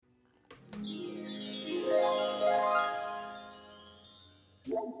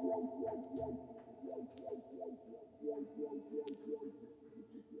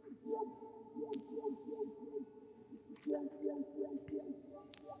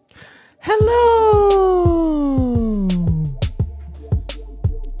Hello.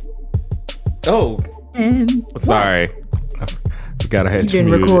 Oh, sorry. I forgot I had you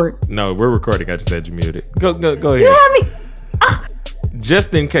muted. Record. No, we're recording. I just had you muted. Go ahead. You had me.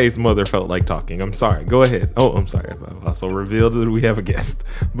 Just in case Mother felt like talking. I'm sorry. Go ahead. Oh, I'm sorry. I've also revealed that we have a guest.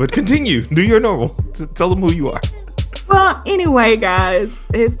 But continue. Do your normal. Tell them who you are. Well, anyway, guys,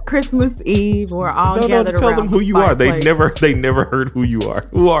 it's Christmas Eve. We're all gathered around. Tell them who you are. They never heard who you are.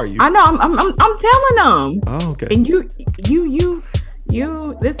 Who are you? I know. I'm telling them. Oh, okay. And you.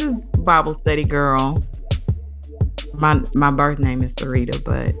 This is Bible study girl. My birth name is Sarita,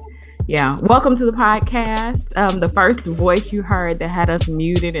 but yeah. Welcome to the podcast. The first voice you heard that had us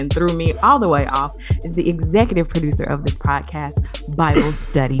muted and threw me all the way off is the executive producer of this podcast, Bible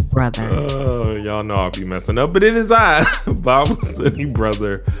Study Brother. Oh, y'all know I'll be messing up, but it is I, Bible Study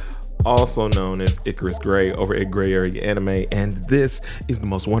Brother, also known as Icarus Gray over at Gray Area Anime, and this is the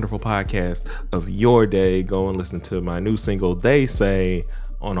most wonderful podcast of your day. Go and listen to my new single, They Say,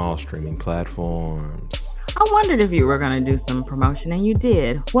 on all streaming platforms. I wondered if you were going to do some promotion, and you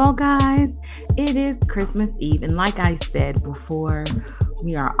did. Well, guys, it is Christmas Eve, and like I said before,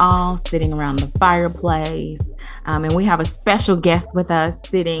 we are all sitting around the fireplace, and we have a special guest with us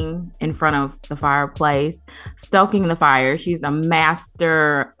sitting in front of the fireplace, stoking the fire. She's a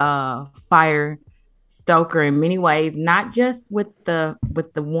master fire stoker in many ways, not just with the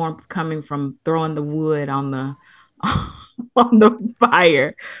warmth coming from throwing the wood on the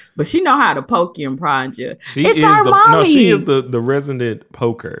fire, but she know how to poke you and prod you. She is the resident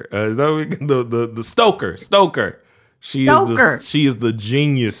poker. The stoker. She is the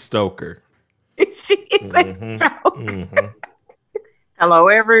genius stoker. She is a stoker. Hello,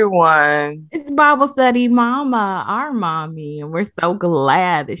 everyone. It's Bible Study Mama, our mommy, and we're so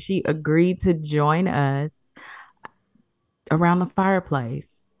glad that she agreed to join us around the fireplace.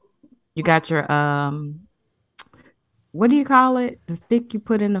 You got your what do you call it? The stick you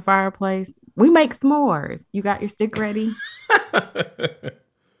put in the fireplace. We make s'mores. You got your stick ready?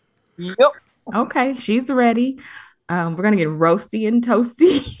 Yep. Okay, she's ready. We're going to get roasty and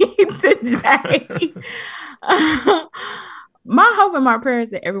toasty today. My hope and my prayer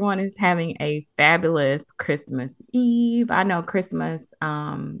is that everyone is having a fabulous Christmas Eve. I know Christmas,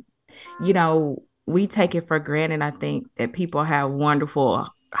 we take it for granted. I think that people have wonderful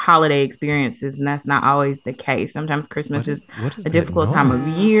holiday experiences, and that's not always the case. Sometimes Christmas is a difficult time of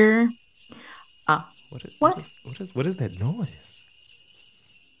year. What is that noise?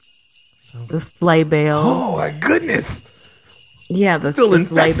 The sleigh bells. Oh my goodness! Yeah, the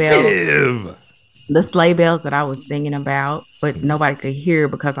sleigh bells. The sleigh bells that I was singing about, but nobody could hear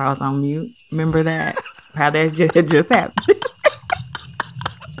because I was on mute. Remember that? How that just happened.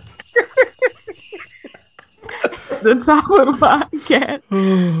 The top of the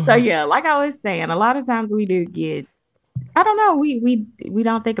podcast. So yeah, like I was saying, a lot of times we do get, I don't know, we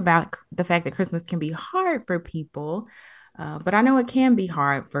don't think about the fact that Christmas can be hard for people, but I know it can be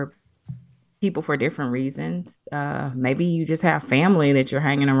hard for people for different reasons. Maybe you just have family that you're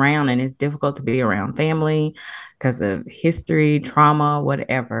hanging around and it's difficult to be around family because of history, trauma,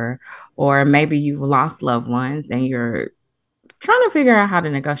 whatever. Or maybe you've lost loved ones and you're trying to figure out how to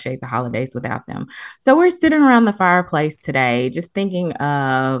negotiate the holidays without them. So we're sitting around the fireplace today, just thinking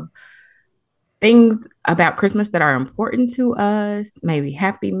of things about Christmas that are important to us, maybe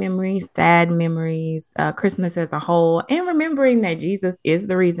happy memories, sad memories, Christmas as a whole, and remembering that Jesus is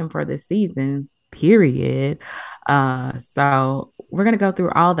the reason for the season, period. So we're going to go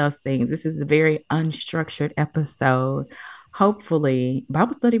through all those things. This is a very unstructured episode. Hopefully,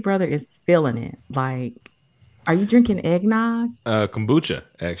 Bible Study Brother is feeling it. Like, are you drinking eggnog? Kombucha,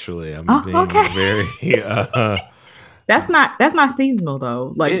 actually. I'm being okay. very. That's not seasonal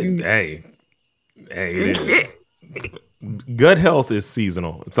though. Like, hey, it is. Gut health is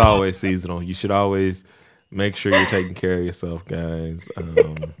seasonal. It's always seasonal. You should always make sure you're taking care of yourself, guys.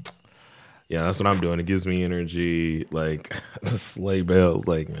 Yeah, that's what I'm doing. It gives me energy. Like the sleigh bells.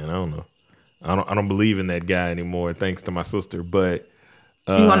 Like, man, I don't know. I don't believe in that guy anymore. Thanks to my sister, but.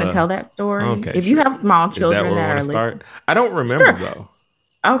 Do you want to tell that story? Okay, if you have small children that are listening, I don't remember though.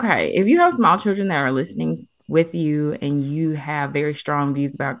 Okay, if you have small children that are listening with you and you have very strong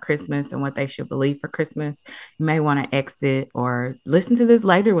views about Christmas and what they should believe for Christmas, you may want to exit or listen to this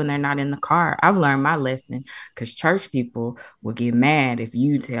later when they're not in the car. I've learned my lesson because church people will get mad if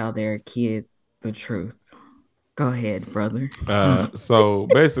you tell their kids the truth. Go ahead, brother. So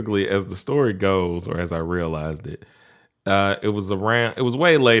basically, as the story goes, or as I realized it. It was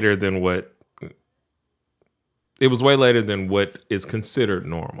way later than what it was way later than what is considered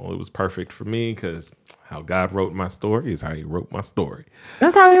normal. It was perfect for me because how God wrote my story is how He wrote my story.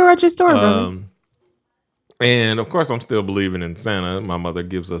 That's how you wrote your story, brother. And of course, I'm still believing in Santa. My mother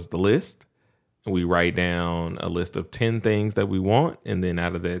gives us the list. We write down a list of 10 things that we want. And then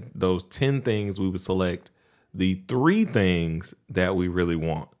out of those 10 things, we would select the 3 things that we really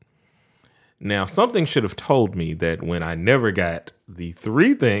want. Now, something should have told me that when I never got the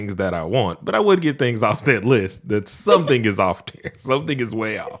 3 things that I want, but I would get things off that list, that something is off there. Something is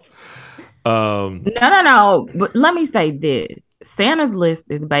way off. No. But let me say this. Santa's list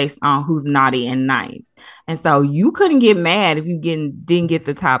is based on who's naughty and nice. And so you couldn't get mad if you didn't get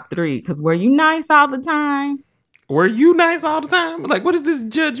the top 3. Because were you nice all the time? Were you nice all the time? Like, what is this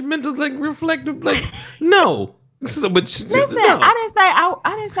judgmental, like, reflective? Like, no. So, but listen, no. I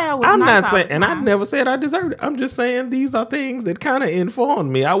didn't say I was. I'm nice not saying, and I never said I deserved it. I'm just saying these are things that kind of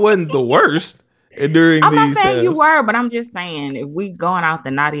informed me. I wasn't the worst during I'm these not saying times. you were, but I'm just saying if we going out the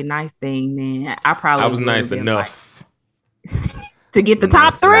naughty nice thing, then I was nice enough to get the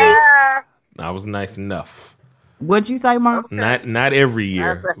top 3. I was nice enough. What'd you say, Mom? Not every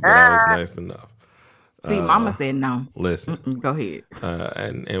year, but I was nice enough. See, Mama said no. Listen, go ahead.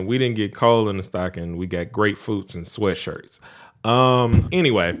 And we didn't get coal in the stocking. We got grapefruits and sweatshirts.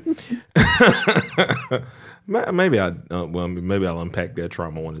 Anyway, maybe I'll unpack that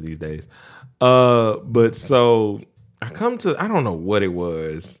trauma one of these days. But so I don't know what it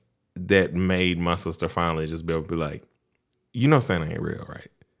was that made my sister finally just be able to be like, Santa ain't real, right?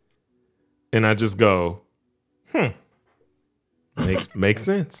 And I just go, makes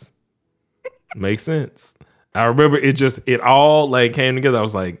sense. Makes sense. I remember it all like came together. I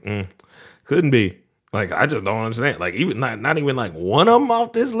was like, couldn't be. Like, I just don't understand. Like, even not even like one of them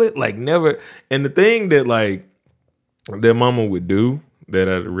off this list. Like, never. And the thing that like that mama would do that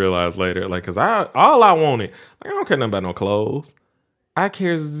I realized later, like, cause all I wanted, like, I don't care nothing about no clothes. I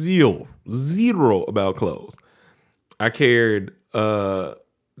care zero about clothes. I cared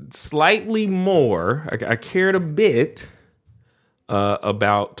slightly more. I cared a bit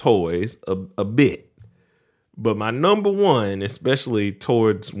about toys, a bit. But my number one, especially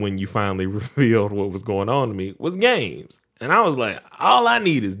towards when you finally revealed what was going on to me, was games. And I was like, all I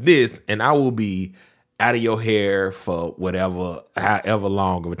need is this, and I will be out of your hair for however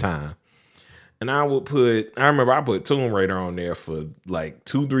long of a time. And I remember I put Tomb Raider on there for like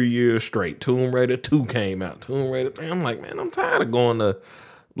 2-3 years straight. Tomb Raider 2 came out. Tomb Raider 3. I'm like, man, I'm tired of going to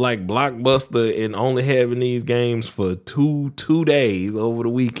like Blockbuster and only having these games for two days over the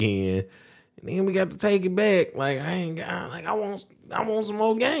weekend. And then we got to take it back. Like, I want some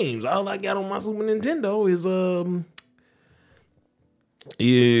more games. All I got on my Super Nintendo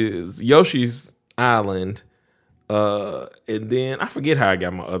is Yoshi's Island. And then I forget how I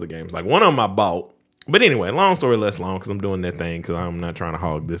got my other games. Like, one of them I bought. But anyway, long story less long, because I'm doing that thing because I'm not trying to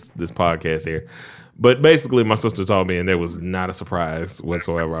hog this podcast here. But basically, my sister told me, and there was not a surprise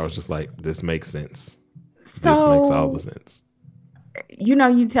whatsoever. I was just like, this makes sense. This makes all the sense.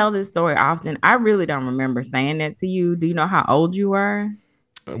 You tell this story often. I really don't remember saying that to you. Do you know how old you were?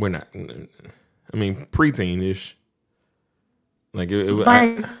 We're not. I mean, preteen-ish. Like,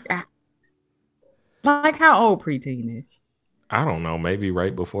 like how old preteen-ish? I don't know. Maybe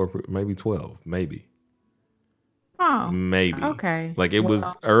right before, maybe 12. Maybe. Oh. Maybe. Okay. Like, it was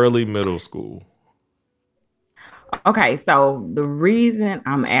early middle school. Okay, so the reason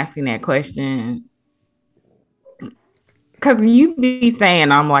I'm asking that question, because you be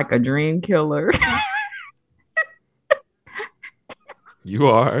saying I'm like a dream killer. You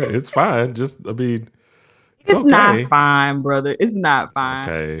are. It's fine. Just, I mean, it's okay. not fine, brother. It's not fine.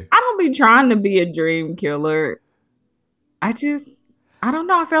 Okay. I don't be trying to be a dream killer. I don't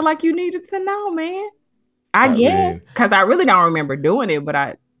know. I feel like you needed to know, man. I guess. Because I really don't remember doing it,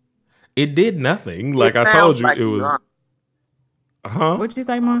 but it did nothing. Like I told you, it was. Huh? What'd you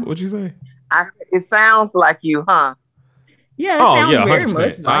say, Mom? What'd you say? It sounds like you, huh? Yeah. It sounds very 100%.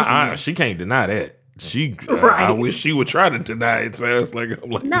 much like she can't deny that. Right. I wish she would try to deny it. Sounds like I'm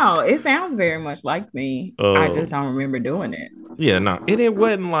like. No, it sounds very much like me. I just don't remember doing it. Yeah, no, it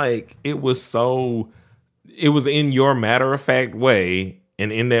wasn't like it was so. It was in your matter of fact way,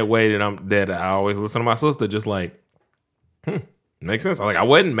 and in that way that I always listen to my sister, just like, makes sense. I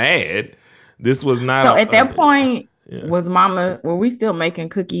wasn't mad. This was not. So at that point, yeah. were we still making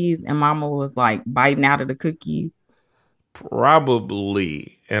cookies and Mama was like biting out of the cookies?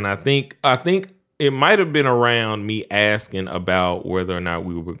 Probably. And I think it might have been around me asking about whether or not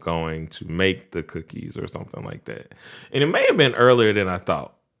we were going to make the cookies or something like that. And it may have been earlier than I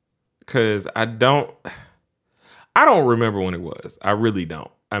thought. Because I don't remember when it was. I really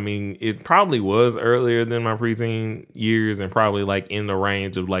don't. I mean, it probably was earlier than my preteen years, and probably like in the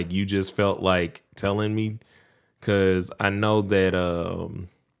range of like you just felt like telling me, because I know that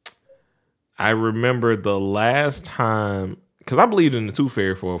I remember the last time, because I believed in the Tooth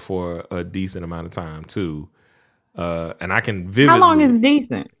Fairy for a decent amount of time too, and I can vividly. How long is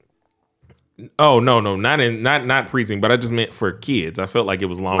decent? Oh no, not preteen, but I just meant for kids. I felt like it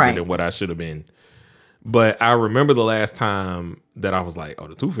was longer than what I should have been. But I remember the last time that I was like, "Oh,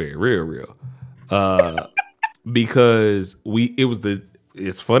 the Tooth Fairy, real," because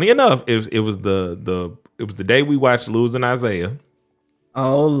it's funny enough. It was the day we watched Losing Isaiah.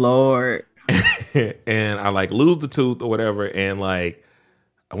 Oh Lord! And I like lose the tooth or whatever, and like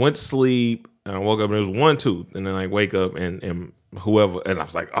I went to sleep and I woke up and it was one tooth, and then I wake up and whoever, and I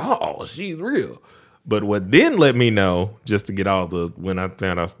was like, "Oh, she's real." But what then let me know, just to get all when I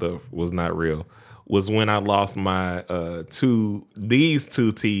found out stuff was not real, was when I lost my these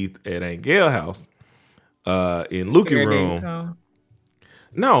two teeth at Aunt Gail house in Lukey room.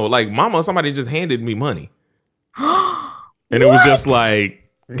 No, like somebody just handed me money. And it was just like,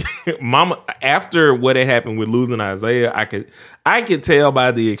 Mama, after what had happened with losing Isaiah, I could tell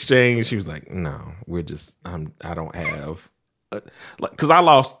by the exchange. She was like, "No, I don't have," because I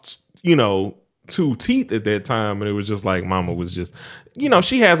lost, two teeth at that time, and it was just like Mama was just,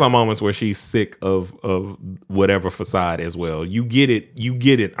 she has some moments where she's sick of whatever facade as well. You get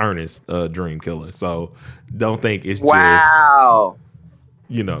it, Ernest, Dream Killer. So don't think it's wow.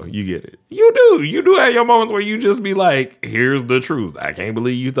 You get it. You do have your moments where you just be like, "Here's the truth. I can't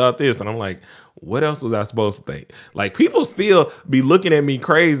believe you thought this." And I'm like, what else was I supposed to think? Like, people still be looking at me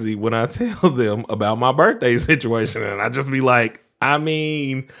crazy when I tell them about my birthday situation. And I just be like, I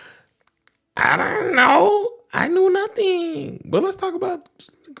mean, I don't know. I knew nothing. But let's talk about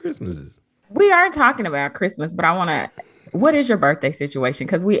Christmases. We are talking about Christmas, but I want to... What is your birthday situation?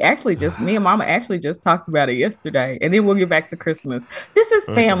 Because me and Mama actually just talked about it yesterday, and then we'll get back to Christmas. This is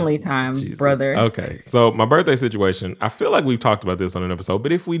family time, brother. Okay, so my birthday situation, I feel like we've talked about this on an episode,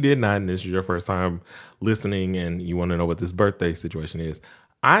 but if we did not, and this is your first time listening and you want to know what this birthday situation is,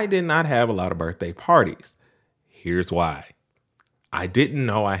 I did not have a lot of birthday parties. Here's why. I didn't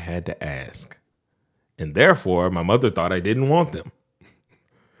know I had to ask, and therefore my mother thought I didn't want them.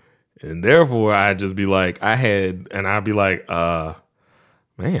 And therefore, I'd just be like, I'd be like,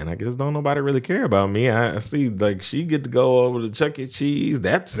 man, I guess don't nobody really care about me. I see, like, she get to go over to Chuck E. Cheese.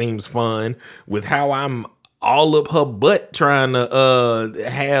 That seems fun, with how I'm all up her butt trying to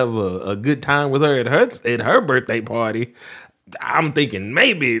have a good time with her at her birthday party. I'm thinking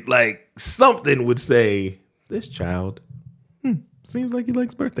maybe like something would say, this child seems like he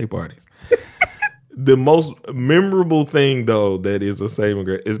likes birthday parties. The most memorable thing, though, that is a saving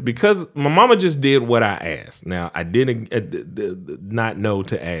grace is because my mama just did what I asked. Now, I didn't not know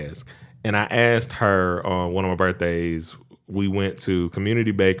to ask. And I asked her on one of my birthdays, we went to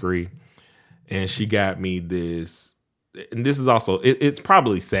Community Bakery, and she got me this. And this is also, it's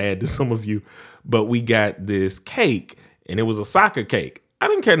probably sad to some of you, but we got this cake, and it was a soccer cake. I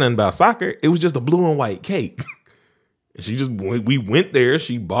didn't care nothing about soccer. It was just a blue and white cake. We went there.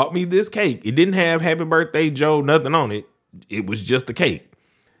 She bought me this cake. It didn't have Happy Birthday, Joe, nothing on it. It was just a cake.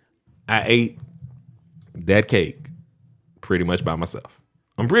 I ate that cake pretty much by myself.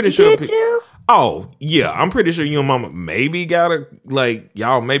 I'm pretty sure. Did you? Oh, yeah. I'm pretty sure you and Mama maybe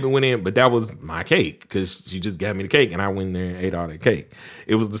y'all maybe went in, but that was my cake because she just got me the cake and I went in there and ate all that cake.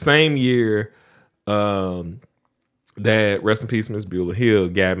 It was the same year that, rest in peace, Miss Beulah Hill,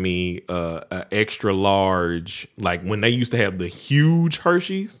 got me an extra large, like when they used to have the huge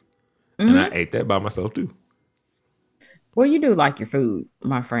Hershey's, and I ate that by myself too. Well, you do like your food,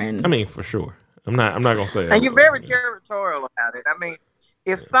 my friend. I mean, for sure. I'm not gonna say. And you're very territorial about it. I mean,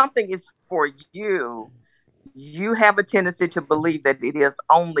 if something is for you, you have a tendency to believe that it is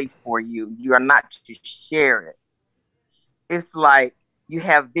only for you. You are not to share it. It's like you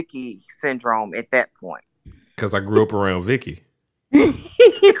have Vicky syndrome at that point. Because I grew up around Vicky.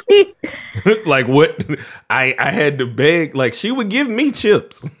 Like what? I had to beg. Like, she would give me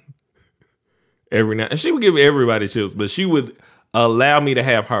chips every now, and she would give everybody chips, but she would allow me to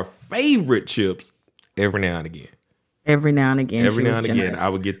have her favorite chips every now and again. Every now and again, I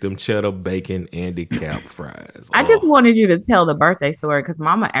would get them cheddar, bacon, and decaf fries. I just wanted you to tell the birthday story because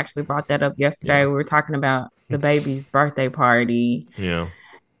Mama actually brought that up yesterday. Yeah. We were talking about the baby's birthday party. Yeah.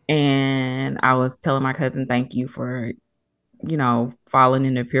 And I was telling my cousin, thank you for, falling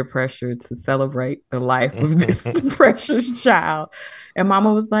into peer pressure to celebrate the life of this precious child. And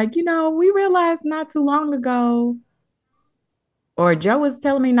Mama was like, we realized not too long ago Or Joe was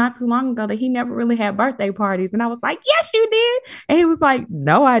telling me not too long ago that he never really had birthday parties. And I was like, yes, you did. And he was like,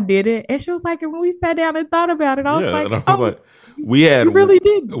 no, I didn't. And she was like, and when we sat down and thought about it, I was Yeah, like, and I was oh, like, we had you really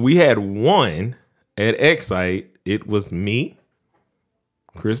didn't. we had one at Excite. It was me,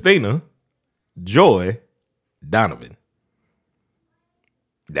 Christina, Joy, Donovan.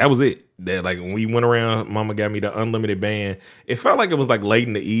 That was it. That like when we went around, Mama got me the unlimited band. It felt like it was like late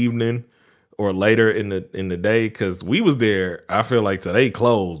in the evening or later in the day because we was there. I feel like today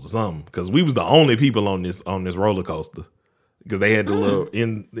closed or something because we was the only people on this roller coaster because they had the little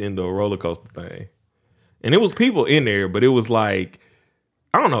in the roller coaster thing, and it was people in there, but it was like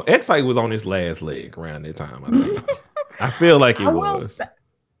I don't know. Excite was on its last leg around that time. I think. I feel like it was.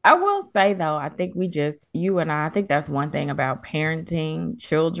 I will say though, I think you and I think that's one thing about parenting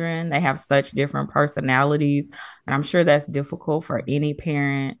children. They have such different personalities, and I'm sure that's difficult for any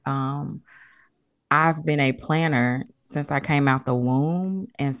parent. I've been a planner since I came out the womb,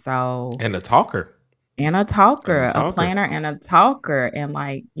 and so and a talker. A planner and a talker, and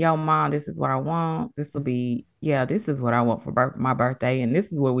like, yo, mom, this is what I want. This is what I want for my birthday, and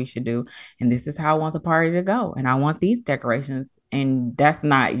this is what we should do, and this is how I want the party to go, and I want these decorations, and that's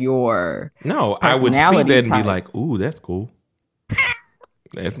not your no. I would see that type. and be like, ooh, that's cool.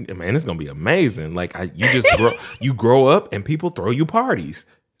 Man, it's gonna be amazing. Like you grow up and people throw you parties.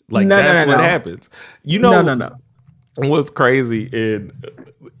 Like that's what happens. You know, no. What's crazy and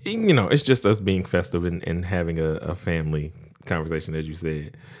it's just us being festive and having a family conversation, as you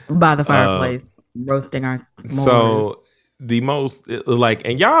said, by the fireplace, roasting our s'mores. So the most like,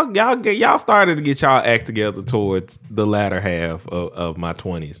 and y'all started to get y'all act together towards the latter half of my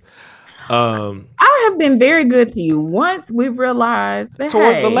 20s. I have been very good to you. Once we realized that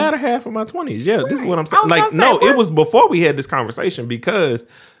towards the latter half of my 20s, yeah, right. This is what I'm saying. Like, no, it was before we had this conversation because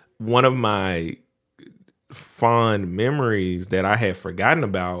one of my fond memories that I had forgotten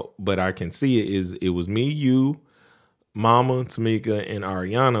about, but I can see it was me, you, Mama, Tamika, and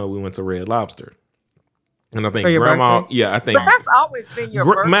Ariana. We went to Red Lobster. And I think Grandma, birthday? yeah, I think. But that's always been your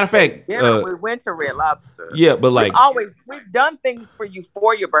birthday. Matter of fact, we went to Red Lobster. Yeah, but like we've done things for you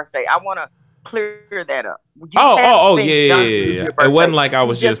for your birthday. I want to clear that up. Yeah. It wasn't like I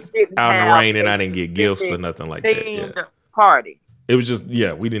was just out in the rain and I didn't get gifts or nothing like that. Yeah. Party. It was just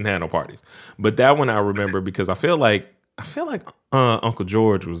we didn't have no parties. But that one I remember because I feel like Uncle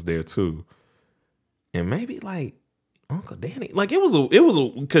George was there too, and maybe like Uncle Danny. Like it was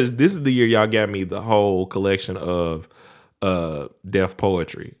because this is the year y'all got me the whole collection of Def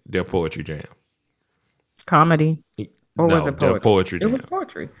Poetry Jam. Comedy. Or was it Def Poetry Jam. It was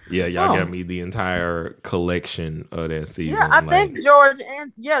poetry. Yeah, y'all got me the entire collection of that season. Yeah, I think George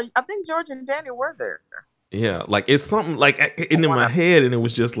and Danny were there. Yeah, like it's something like in my head, and it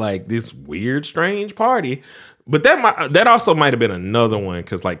was just like this weird, strange party. But that also might have been another one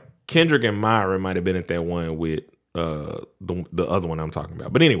because like Kendrick and Myra might have been at that one with the other one I'm talking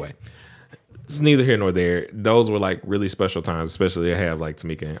about. But anyway, it's neither here nor there. Those were like really special times, especially to have like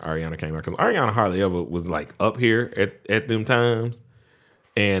Tamika and Ariana came out because Ariana hardly ever was like up here at them times,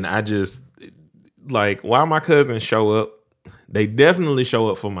 and I just like while my cousins show up, they definitely show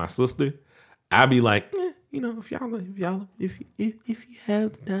up for my sister. I'd be like. If you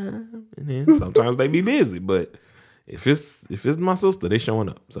have time, and then sometimes they be busy, but if it's my sister, they showing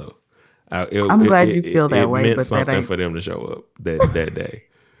up. So I'm glad you feel that way. It meant but something for them to show up that day.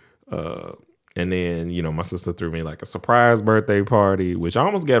 And then my sister threw me like a surprise birthday party, which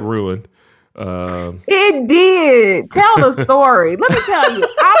almost got ruined. It did. Tell the story. Let me tell you,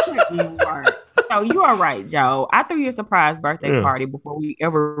 I think you weren't. So you are right, Joe. I threw you a surprise birthday party before we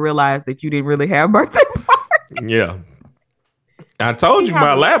ever realized that you didn't really have a birthday party. Yeah, I told you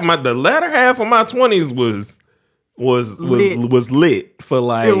the latter half of my 20s was lit for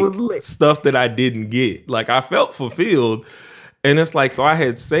like stuff that I didn't get. Like I felt fulfilled, and it's like so I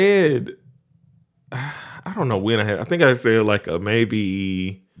had said, I don't know when I think I said like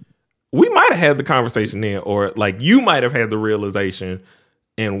maybe we might have had the conversation then, or like you might have had the realization.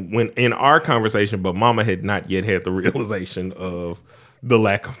 And when in our conversation, but Mama had not yet had the realization of the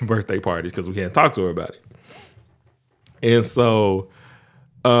lack of birthday parties because we hadn't talked to her about it. And so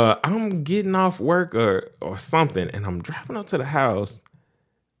I'm getting off work or something, and I'm driving up to the house.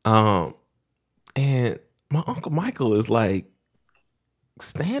 And my Uncle Michael is like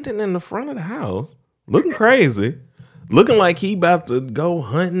standing in the front of the house, looking crazy, looking like he about to go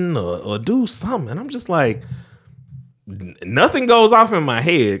hunting or do something. And I'm just like, nothing goes off in my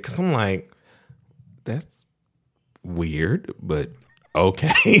head because I'm like, that's weird, but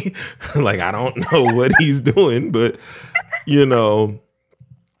okay. Like, I don't know what he's doing, but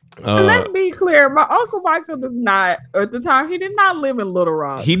Let's be clear. My Uncle Michael does not, at the time, he did not live in Little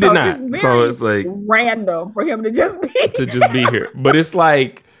Rock. He did not. So it's like random for him to just be here. But it's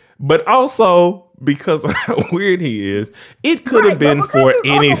like, but also because of how weird he is, it could have been for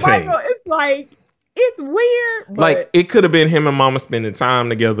anything. Michael, it's like, it's weird. But like it could have been him and Mama spending time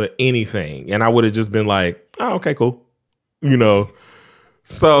together, anything. And I would have just been like, oh, okay, cool. You know?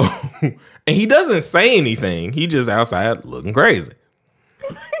 So, and he doesn't say anything. He just outside looking crazy.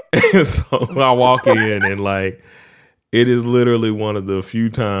 And so I walk in and like, it is literally one of the few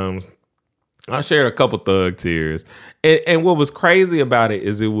times I shared a couple thug tears. And what was crazy about it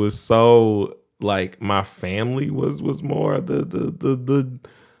is it was so like my family was more the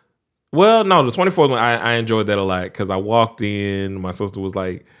well, no, the 24th one, I enjoyed that a lot because I walked in, my sister was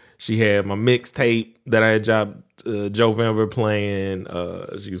like, she had my mixtape that I had dropped Joe Vember playing.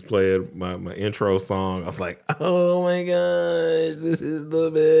 She was playing my intro song. I was like, oh my gosh, this is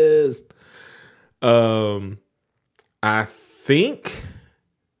the best. I think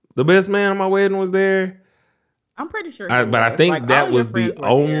the best man at my wedding was there. I'm pretty sure. But I think like, that was the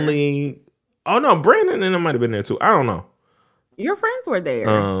only. There. Oh no, Brandon and I might have been there too. I don't know. Your friends were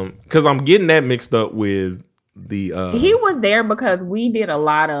there. Because I'm getting that mixed up with the. He was there because we did a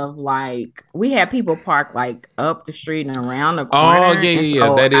lot of like we had people park like up the street and around the corner. Oh yeah.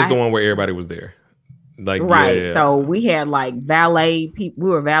 So that is the one where everybody was there. Like right. Yeah. So we had like valet people.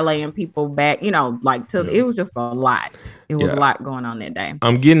 We were valeting people back. You know, like to it was just a lot. It was a lot going on that day.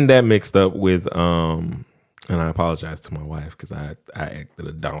 I'm getting that mixed up with and I apologize to my wife because I acted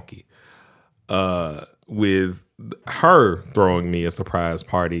a donkey. With her throwing me a surprise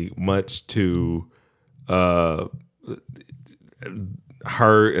party, much to her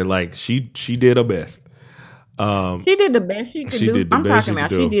like she did her best. She did the best she could do. I'm talking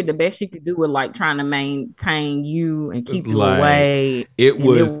about she did the best she could do with like trying to maintain you and keep you like, away. It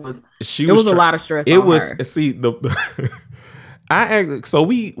was a lot of stress. It was her. See so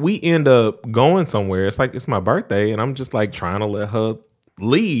we end up going somewhere. It's my birthday, and I'm just like trying to let her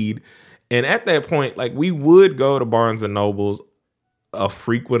lead. And at that point, like we would go to Barnes and Nobles a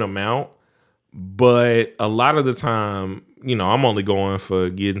frequent amount, but a lot of the time, you know, I'm only going for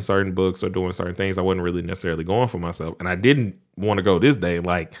getting certain books or doing certain things. I wasn't really necessarily going for myself. And I didn't want to go this day.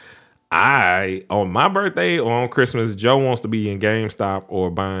 Like on my birthday or on Christmas, Joe wants to be in GameStop or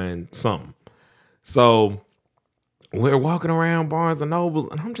buying something. So we're walking around Barnes and Nobles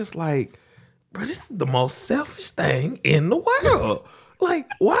and I'm just like, bro, this is the most selfish thing in the world. Like,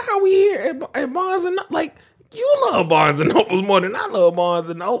 why are we here at Barnes and Noble? Like, you love Barnes and Nobles more than I love Barnes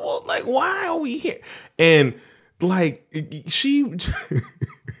and Noble. Like, why are we here? And like she, and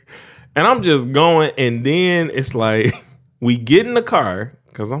I'm just going, and then it's like we get in the car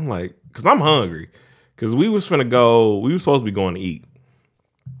because I'm hungry because we were supposed to be going to eat.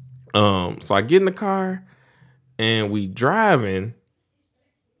 So I get in the car and we driving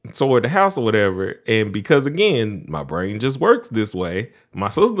toward the house or whatever, and because again my brain just works this way, my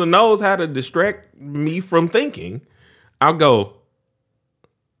sister knows how to distract me from thinking. I'll go,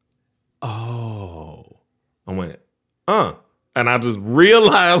 oh, I went, and I just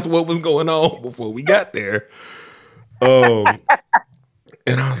realized what was going on before we got there. And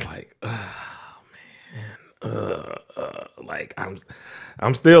I was like, oh man, like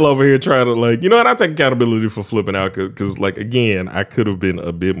I'm still over here trying to like, you know what? I take accountability for flipping out because like, again, I could have been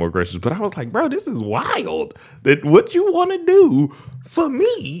a bit more gracious, but I was like, bro, this is wild that what you want to do for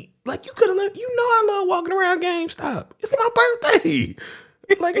me, like you could have, I love walking around GameStop. It's my birthday.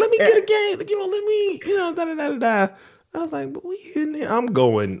 Like, let me get a game. Like, da-da-da-da-da. I was like, but we in there. I'm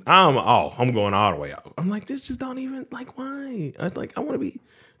going all the way out. I'm like, this just don't even, like, why? I want to be,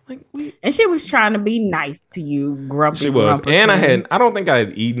 like, and she was trying to be nice to you, grumpy. She was. And I don't think I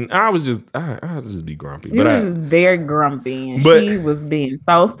had eaten. I was just be grumpy. You was very grumpy. And she was being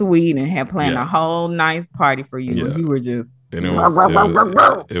so sweet and had planned a whole nice party for you. Yeah. You were just. And it was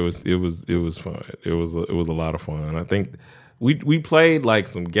fun. It was a lot of fun. I think we played like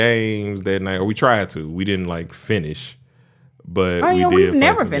some games that night, or we tried to. We didn't like finish, but we've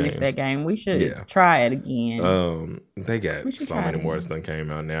never finished that game. We should try it again. They got so many more that came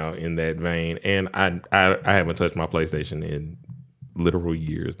out now in that vein, and I haven't touched my PlayStation in literal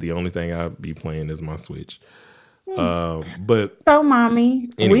years. The only thing I'll be playing is my Switch. But so, mommy,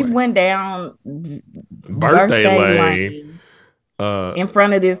 anyway, we went down birthday lane. In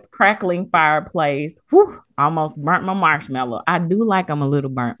front of this crackling fireplace. Whew, almost burnt my marshmallow. I do like them a little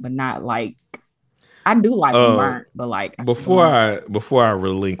burnt, but not like. I do like them burnt, but like before I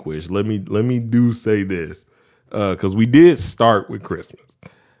relinquish, let me do say this, because we did start with Christmas.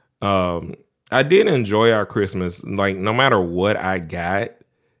 I did enjoy our Christmas. Like no matter what I got,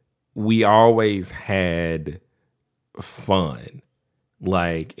 we always had fun.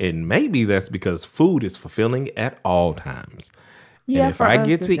 Like, and maybe that's because food is fulfilling at all times. Yeah, and if for I us,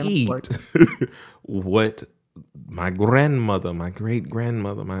 get to it's eat important. what my grandmother, my great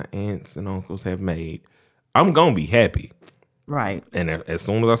grandmother, my aunts and uncles have made, I'm gonna be happy. Right. And as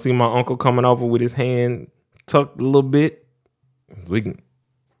soon as I see my uncle coming over with his hand tucked a little bit, we can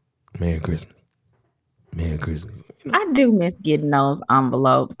Merry Christmas. Merry Christmas. I do miss getting those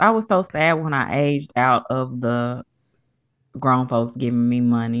envelopes. I was so sad when I aged out of the grown folks giving me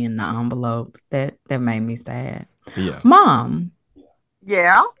money in the envelopes. That made me sad. Yeah. Mom,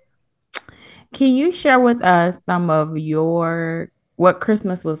 Yeah. can you share with us some of what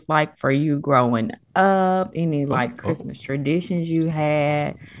Christmas was like for you growing up? Any like Christmas traditions you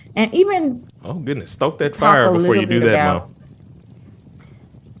had, and even goodness, stoke that talk fire a before you little do bit that, about. Mom.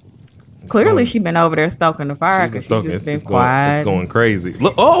 Clearly, she's been over there stoking the fire because she's just been quiet. It's going crazy.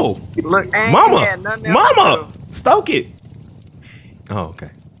 Look, Look, Mama, Mama, stoke it. Oh,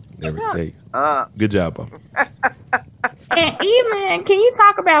 okay. There you go. Good job, Mom. And even, can you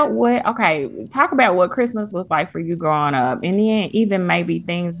talk about what Christmas was like for you growing up, and then even maybe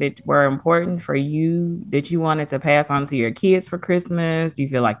things that were important for you that you wanted to pass on to your kids for Christmas? Do you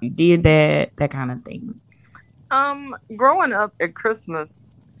feel like you did that kind of thing? Growing up at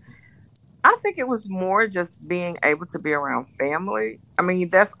Christmas, I think it was more just being able to be around family. I mean,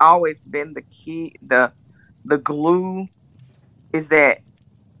 that's always been the key. The glue is that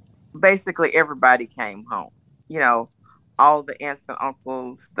basically everybody came home. You know, all the aunts and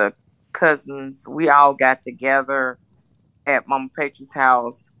uncles, the cousins, we all got together at Mama Patriot's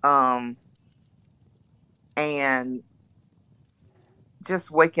house. And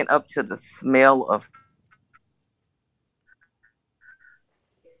just waking up to the smell of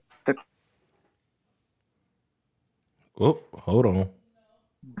the. Oh, hold on.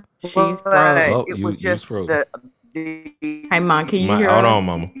 She's frozen. It was just frozen. Hey, Mom, can you hear us? Hold on,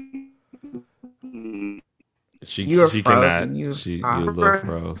 Mama. She cannot. You little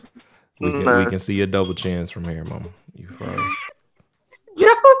froze. We can see your double chins from here, Mama. You froze.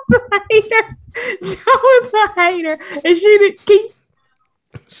 Joe's a hater. And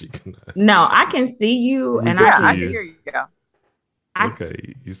she cannot. No, I can see you, and I can hear you. Yeah.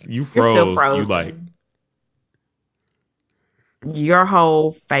 Okay, you froze. You like your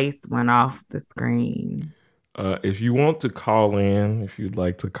whole face went off the screen. If you want to call in, if you'd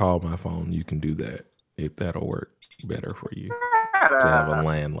like to call my phone, you can do that. If that'll work better for you to have a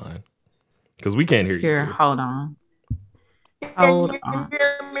landline, because we can't hear you. Here, hold on. Hold on.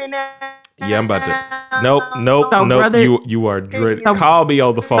 Hear me now? Yeah, I'm about to. Nope. Brother, you are dread. Call me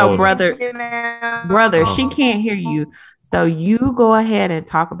on the phone. So brother, she can't hear you. So you go ahead and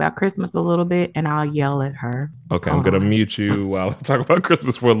talk about Christmas a little bit, and I'll yell at her. Okay, I'm gonna mute you while I talk about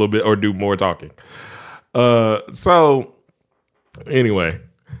Christmas for a little bit, or do more talking. So anyway,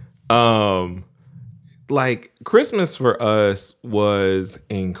 like Christmas for us was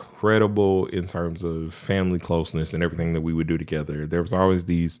incredible in terms of family closeness and everything that we would do together. There was always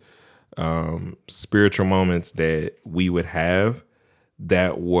these spiritual moments that we would have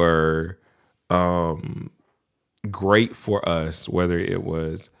that were great for us, whether it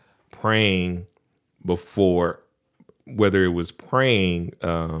was praying before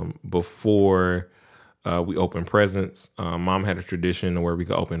we open presents. Mom had a tradition where we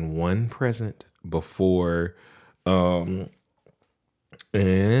could open one present before, and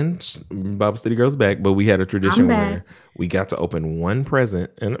Bible study goes back, but we had a tradition where we got to open one present,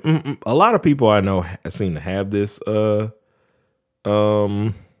 and a lot of people I know seem to have this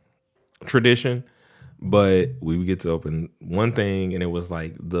tradition, but we would get to open one thing, and it was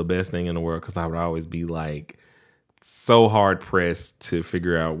like the best thing in the world because I would always be like so hard pressed to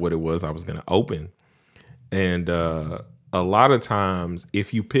figure out what it was I was going to open. And a lot of times,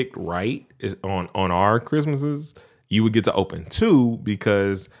 if you picked right on our Christmases, you would get to open two,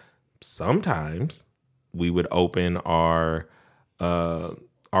 because sometimes we would open our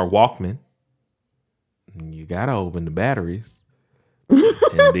Walkman. You gotta open the batteries,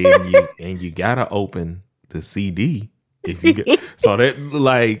 and then you gotta open the CD. If you get, so that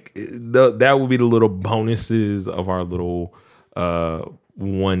that would be the little bonuses of our little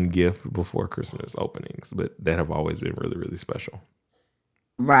one gift before Christmas openings, but that have always been really, really special.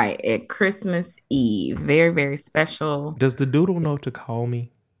 Right, at Christmas Eve, very, very special. Does the doodle know to call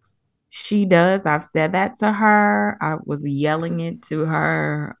me? She does. I've said that to her. I was yelling it to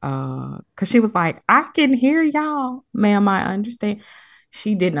her because she was like, "I can hear y'all, ma'am. I understand."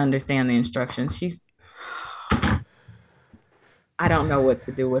 She didn't understand the instructions. I don't know what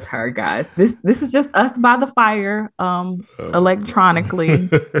to do with her, guys. This is just us by the fire, electronically.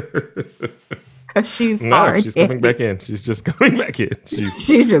 Cause she's hard. She's coming back in. She's just coming back in.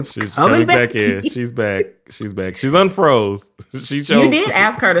 She's coming back in. She's back. She's back. She's unfroze. You did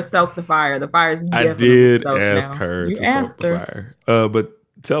ask her to stoke the fire. The fire's definitely stoked now. I did ask her to stoke the fire. But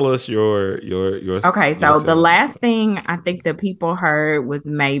tell us your. Okay, so the last thing I think that people heard was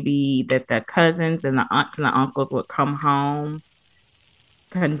maybe that the cousins and the aunts and the uncles would come home.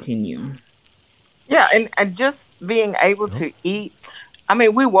 Continue. Yeah, and just being able to eat. I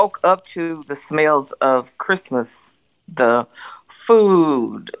mean, we woke up to the smells of Christmas, the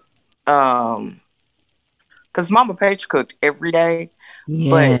food, because Mama Paige cooked every day.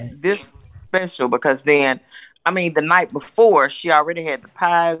 Yes. But this special because then, I mean, the night before, she already had the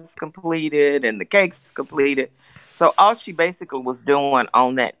pies completed and the cakes completed. So all she basically was doing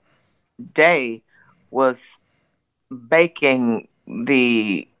on that day was baking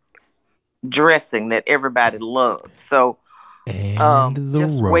the dressing that everybody loved. So and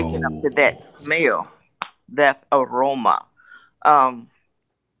just rose. Waking up to that smell, that aroma.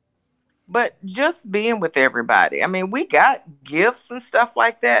 But just being with everybody. I mean, we got gifts and stuff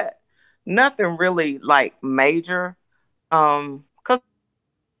like that. Nothing really like major. Cause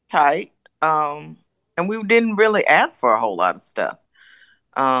tight. And we didn't really ask for a whole lot of stuff.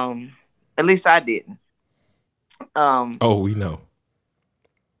 At least I didn't. We know.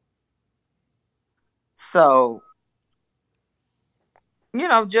 So,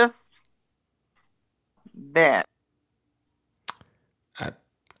 just that.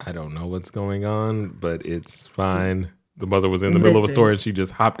 I don't know what's going on, but it's fine. The mother was in the middle of a story and she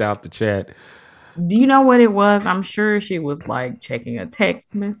just hopped out the chat. Do you know what it was? I'm sure she was like checking a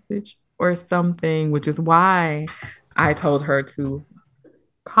text message or something, which is why I told her to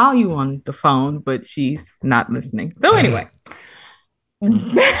call you on the phone, but she's not listening. So anyway,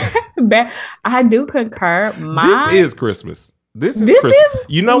 I do concur. This is Christmas. This is Christmas.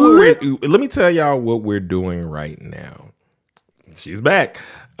 You know what? Let me tell y'all what we're doing right now. She's back.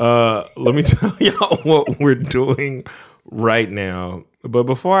 Let me tell y'all what we're doing right now. But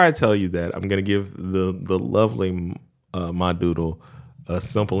before I tell you that, I'm going to give the lovely my doodle a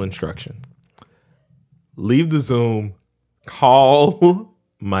simple instruction. Leave the Zoom. Call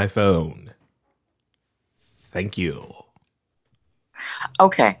my phone. Thank you.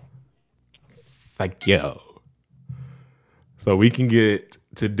 Okay. Thank you. So we can get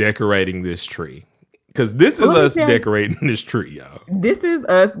to decorating this tree. Because this is us decorating this tree, y'all. This is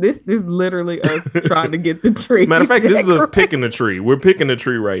us. This is literally us trying to get the tree. Matter of fact, this is us picking the tree. We're picking the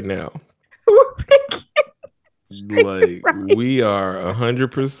tree right now. We're picking the tree we are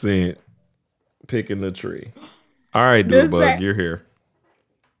 100% picking the tree. All right, Doodlebug, you're here.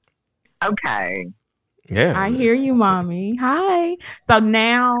 Okay. Yeah. I hear you, Mommy. Hi. So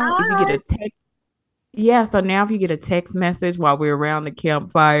now if you get a text. Yeah, so now if you get a text message while we're around the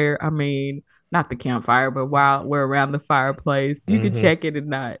campfire, I mean, not the campfire, but while we're around the fireplace, you can check it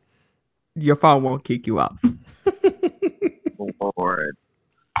and your phone won't kick you off. Lord.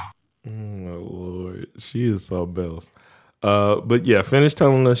 Oh, Lord. She is so bells. But yeah, finish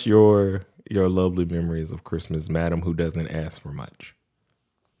telling us your lovely memories of Christmas, Madam who doesn't ask for much.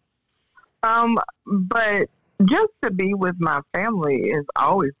 But just to be with my family has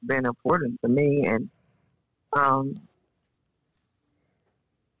always been important to me, and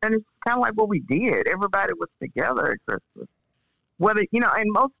it's kind of like what we did. Everybody was together at Christmas. Whether,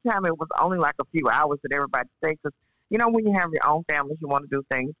 and most of the time it was only like a few hours that everybody stayed. Because, when you have your own families, you want to do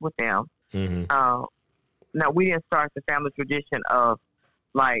things with them. Mm-hmm. Now, we didn't start the family tradition of,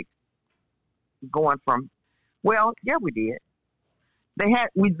 like, going from, we did.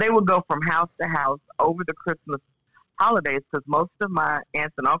 They would go from house to house over the Christmas holidays because most of my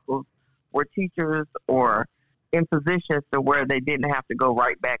aunts and uncles were teachers or in positions to where they didn't have to go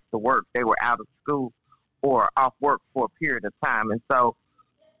right back to work. They were out of school or off work for a period of time. And so,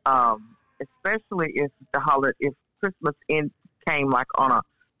 especially if Christmas came like on a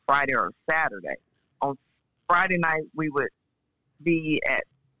Friday or a Saturday. On Friday night, we would be at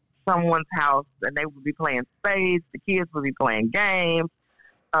someone's house and they would be playing spades. The kids would be playing games.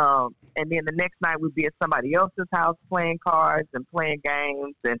 And then the next night we'd be at somebody else's house playing cards and playing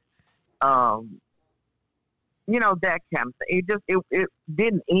games and, that kind of thing. It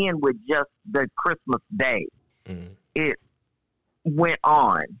didn't end with just the Christmas day. Mm. It went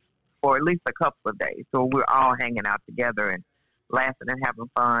on for at least a couple of days. So we're all hanging out together and laughing and having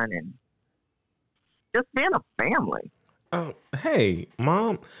fun and just being a family. Hey,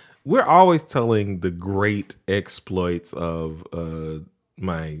 Mom, we're always telling the great exploits of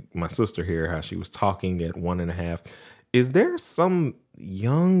my sister here, how she was talking at 1.5. is there some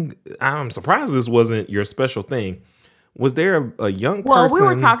young? I'm surprised this wasn't your special thing. Was there a young Well, person? we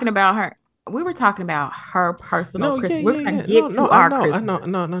were talking about her. We were talking about her personal Christmas. We're gonna get to our Christmas.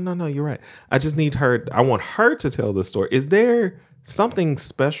 No. You're right. I just need her. I want her to tell the story. Is there something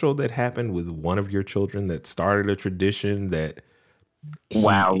special that happened with one of your children that started a tradition that?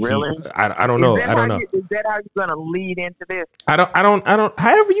 Really? I don't know. I don't know. Is that how you're gonna lead into this? I don't.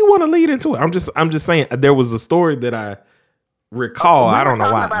 However you want to lead into it. I'm just saying there was a story that I recall. I don't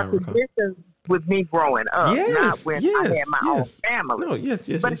know why. About traditions with me growing up, not when I had my own family. No, yes.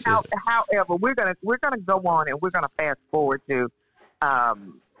 But however, we're gonna go on and we're gonna fast forward to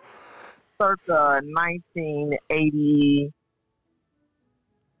circa 1980.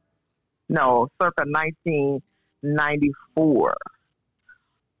 No, circa 1994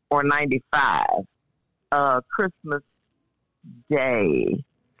 or 95. Christmas Day.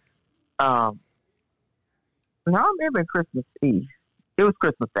 No, I'm even Christmas Eve. It was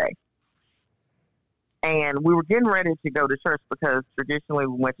Christmas Day. And we were getting ready to go to church because traditionally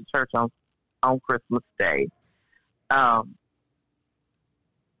we went to church on Christmas Day.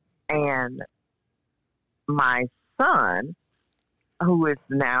 And my son, who is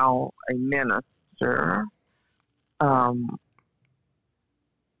now a minister,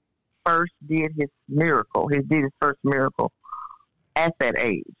 first did his miracle. He did his first miracle at that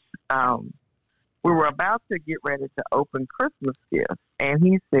age. We were about to get ready to open Christmas gifts, and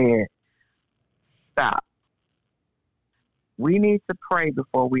he said, "Stop. We need to pray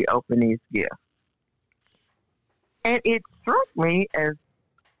before we open these gifts." And it struck me as,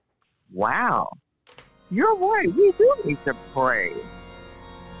 wow, you're right. We do need to pray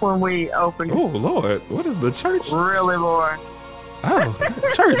when we open. Oh, Lord. What is the church? Really, Lord? Oh,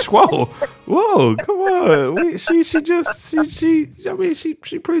 church. Whoa. Come on. She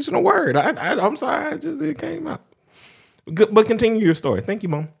preaching a word. I'm sorry. It came out. Good, but continue your story. Thank you,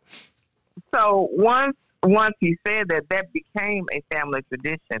 Mom. So once he said that became a family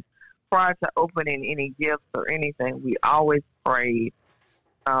tradition. Prior to opening any gifts or anything, we always prayed.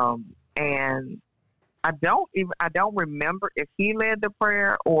 And I don't remember if he led the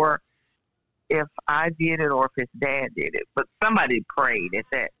prayer or if I did it or if his dad did it. But somebody prayed at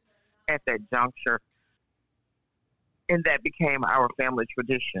that juncture, and that became our family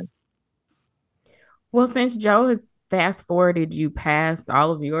tradition. Well, since Joe has fast forwarded you past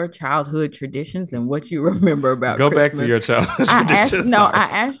all of your childhood traditions and what you remember about Go Christmas, back to your childhood traditions. I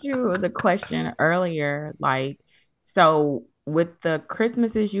asked you the question earlier, so with the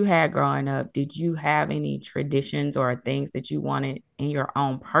Christmases you had growing up, did you have any traditions or things that you wanted in your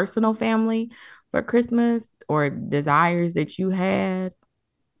own personal family for Christmas or desires that you had?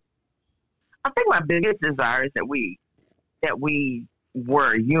 I think my biggest desire is that we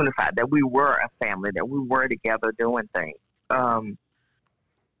were unified, that we were a family, that we were together doing things.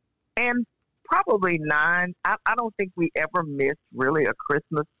 And probably I don't think we ever missed really a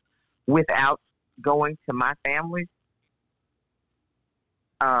Christmas without going to my family,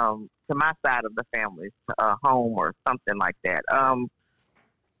 to my side of the family's home or something like that. I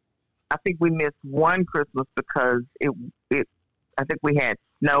think we missed one Christmas because I think we had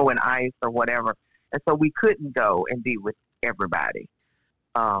snow and ice or whatever, and so we couldn't go and be with everybody.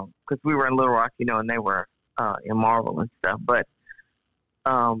 Because we were in Little Rock, and they were in Marvel and stuff. But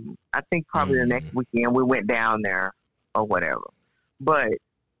I think probably the next weekend we went down there or whatever. But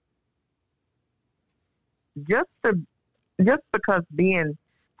just because being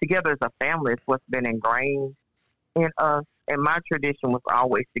together as a family is what's been ingrained in us. And my tradition was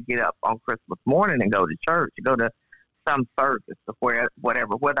always to get up on Christmas morning and go to church, go to some service or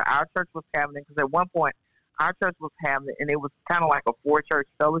whatever, whether our church was having it. Because at one point, our church was having it, and it was kind of like a 4-church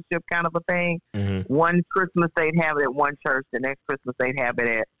fellowship kind of a thing. Mm-hmm. One Christmas they'd have it at one church, the next Christmas they'd have it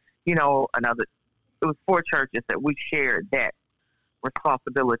at, another. It was 4 churches that we shared that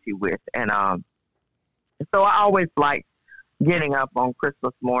responsibility with. And so I always liked getting up on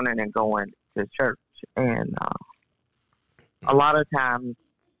Christmas morning and going to church. And a lot of times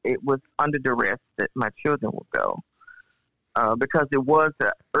it was under duress that my children would go. Because it was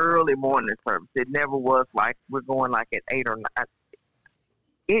an early morning service. It never was like we're going like at 8 or 9.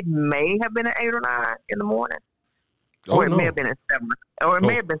 It may have been at 8 or 9 in the morning. Or it may have been at 7. Or it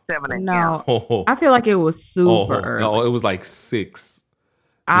may have been 7 a.m. No, I feel like it was super early. No, it was like 6.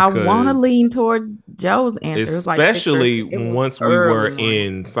 I want to lean towards Joe's answer. Especially once we were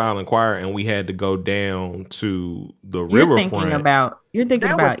in silent choir and we had to go down to the riverfront. You're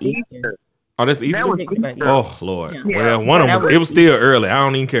thinking about Easter. Oh, that's Easter. was Easter. Oh Lord. Yeah. Well, one of them That it was still early. I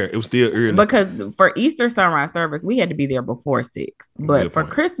don't even care. It was still early. Because for Easter sunrise service, we had to be there before 6. But Good for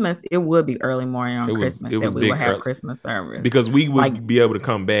point. Christmas, it would be early morning on Christmas that we big would have early. Christmas service. Because we would Like- be able to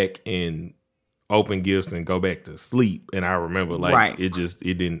come back and open gifts and go back to sleep. And I remember like Right. it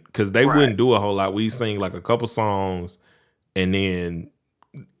didn't, because they Right. wouldn't do a whole lot. We sing like a couple songs, and then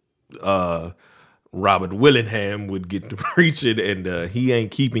Robert Willingham would get to preaching, and he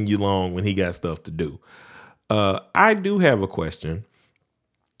ain't keeping you long when he got stuff to do. I do have a question.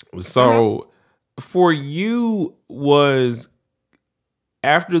 So for you, was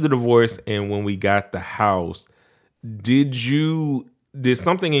after the divorce and when we got the house, did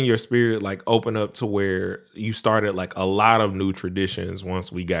something in your spirit like open up to where you started like a lot of new traditions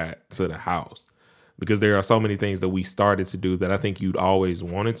once we got to the house? Because there are so many things that we started to do that I think you'd always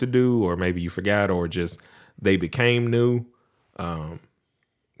wanted to do, or maybe you forgot, or just they became new. It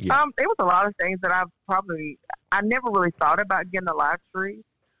was a lot of things that I never really thought about getting a live tree.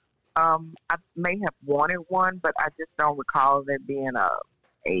 I may have wanted one, but I just don't recall that being a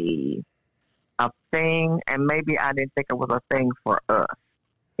thing, and maybe I didn't think it was a thing for us,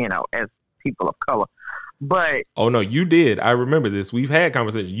 as people of color. But oh no, you did. I remember this. We've had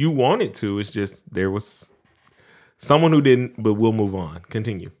conversations. You wanted to. It's just there was someone who didn't. But we'll move on.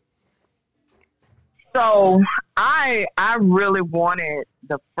 Continue. so I really wanted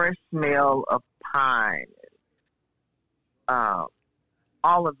the fresh smell of pine,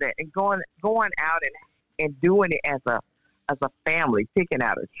 all of that, and going out and doing it as a family, picking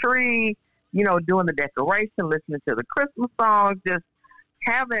out a tree, doing the decoration, listening to the Christmas songs, just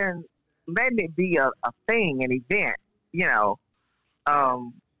letting it be a thing, an event,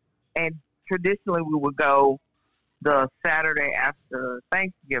 and traditionally we would go the Saturday after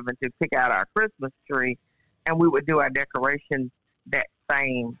Thanksgiving to pick out our Christmas tree, and we would do our decoration that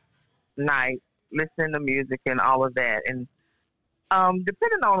same night, listening to music and all of that. And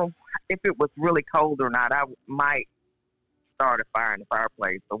depending on if it was really cold or not, I might start a fire in the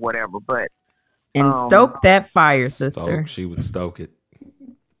fireplace or whatever. But and stoke that fire, sister. She would stoke it.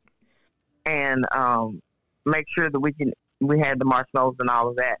 And make sure that we had the marshmallows and all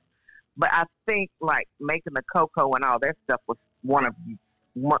of that. But I think like making the cocoa and all that stuff was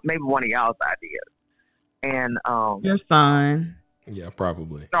maybe one of y'all's ideas. And Your son. Yeah,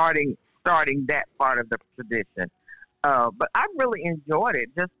 probably starting that part of the tradition. But I really enjoyed it,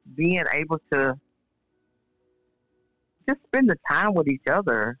 just being able to just spend the time with each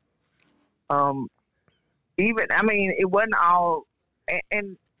other. It wasn't all,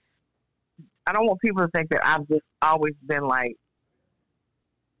 and I don't want people to think that I've just always been like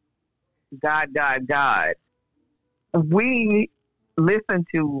God, God, God. We listen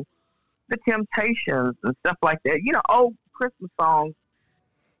to the Temptations and stuff like that, old Christmas songs.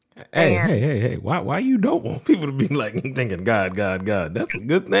 Hey! Why you don't want people to be like thinking God, God, God? That's a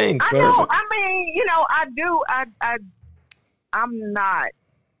good thing, sir. I know. I do. I'm not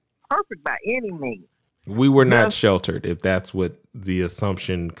perfect by any means. We were not sheltered, if that's what the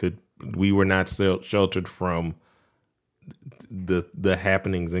assumption could. We were not sheltered from the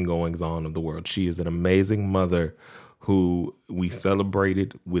happenings and goings on of the world. She is an amazing mother who we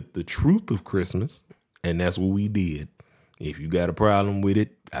celebrated with the truth of Christmas, and that's what we did. If you got a problem with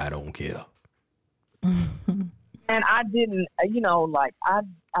it, I don't care. And I didn't, I don't like.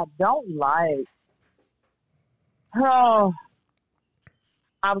 Oh,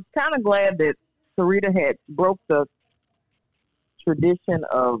 I was kind of glad that Sarita had broke the tradition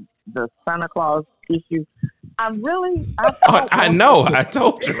of the Santa Claus issue. I know. I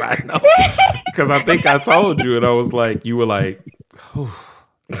told you. I know. Because I think I told you, and I was like, you were like, oh.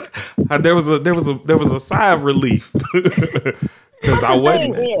 there was a sigh of relief. Because I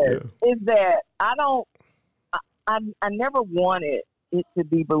wasn't. Is that I never wanted it to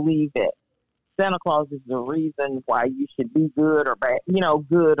be believed that Santa Claus is the reason why you should be good or bad,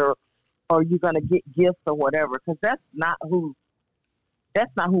 good or you're gonna get gifts or whatever. Because that's not who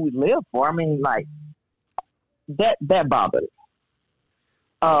we live for. I mean, like that bothered me.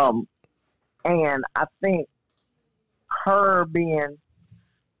 And I think her being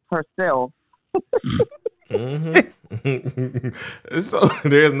herself. Mm-hmm. So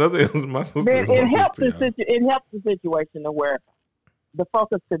there's nothing. My sister. It helps the situation to where the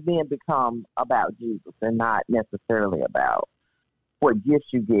focus could then become about Jesus and not necessarily about what gifts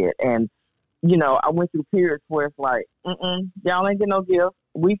you get. And I went through periods where it's like, y'all ain't get no gifts.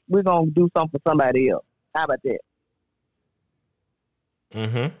 We're gonna do something for somebody else. How about that?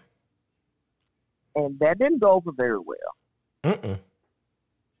 Mm-hmm. And that didn't go over very well.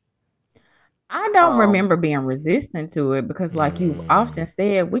 I don't remember being resistant to it because, like you've often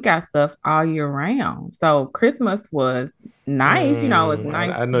said, we got stuff all year round. So Christmas was nice, it's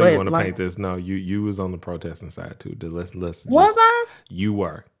nice. I know but you want to like, paint this. No, you was on the protesting side too. Let's was I? you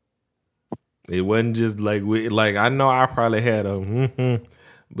were. It wasn't just like I know I probably had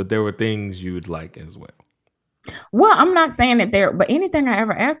but there were things you would like as well. Well, I'm not saying that but anything I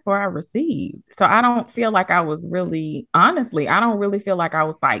ever asked for, I received. So I don't feel like I was really, honestly, I don't really feel like I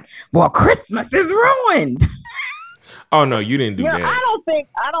was like, well, Christmas is ruined. Oh no, you didn't do that. I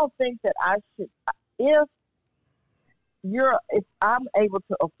don't think that I should. If I'm able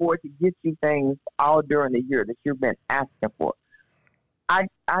to afford to get you things all during the year that you've been asking for, I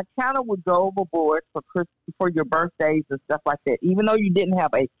kind of would go overboard for your birthdays and stuff like that. Even though you didn't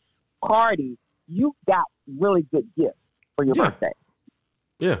have a party, you got really good gifts for your birthday.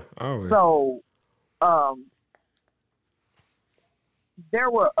 Yeah, always. So,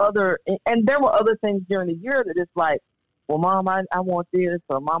 there were other things during the year that it's like, well, Mom, I want this,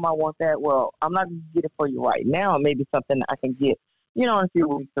 or Mom, I want that. Well, I'm not going to get it for you right now. Maybe something I can get, in a few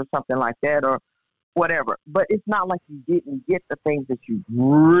weeks or something like that, or whatever. But it's not like you didn't get the things that you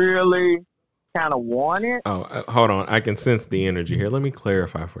really kind of wanted. Oh, hold on. I can sense the energy here. Let me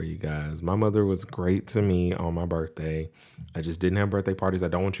clarify for you guys. My mother was great to me on my birthday. I just didn't have birthday parties. I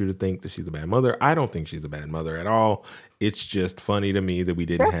don't want you to think that she's a bad mother. I don't think she's a bad mother at all. It's just funny to me that we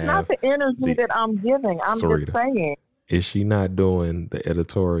didn't have. That's not the energy that I'm giving. I'm Sarita, just saying. Is she not doing the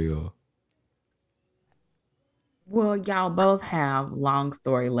editorial? Well, y'all both have long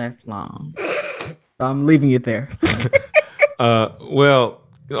story less long. I'm leaving it there. Well,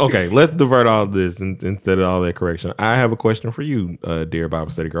 okay, let's divert all of this instead of all that correction. I have a question for you, dear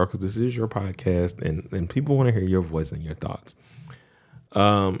Bible study girl, because this is your podcast and people want to hear your voice and your thoughts.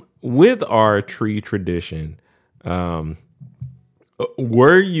 With our tree tradition,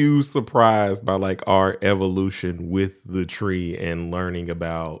 were you surprised by like our evolution with the tree and learning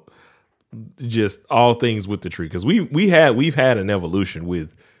about just all things with the tree? Because we've had an evolution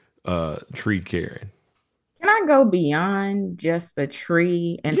with tree caring. Can I go beyond just the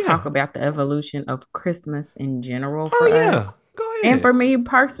tree and talk about the evolution of Christmas in general for us? Go ahead. And for me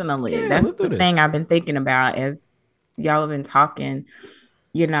personally, that's the thing I've been thinking about as y'all have been talking.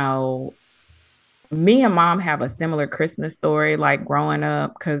 Me and Mom have a similar Christmas story, like growing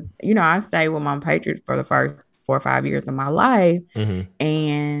up, because, I stayed with Mom Patriot for the first 4 or 5 years of my life. Mm-hmm.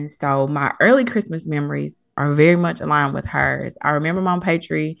 And so my early Christmas memories are very much aligned with hers. I remember Mom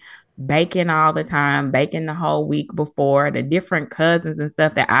Patriot baking all the time, baking the whole week before, the different cousins and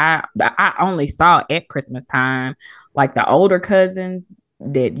stuff that I only saw at Christmas time, like the older cousins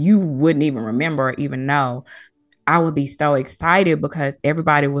that you wouldn't even remember or even know. I would be so excited because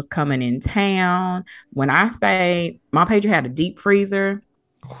everybody was coming in town. When I stayed, my Patriot had a deep freezer,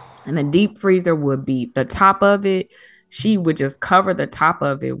 and the deep freezer would be the top of it. She would just cover the top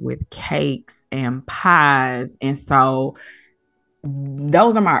of it with cakes and pies. And so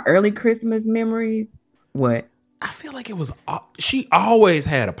those are my early Christmas memories. What? I feel like it was, she always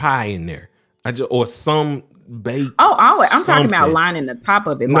had a pie in there. Or some baked. Oh, always. I'm talking about lining the top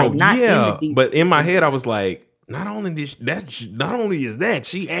of it. No, like not in the deep but in my head, I was like, not only is that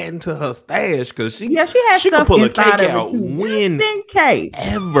she adding to her stash, because she had she stuff could pull a inside cake of out it too, just in case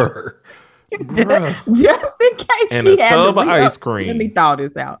ever. just in case and she a had tub of ice cream. Let me thaw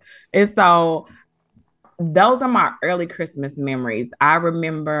this out. And so those are my early Christmas memories. I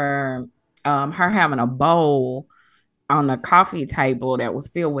remember her having a bowl on the coffee table that was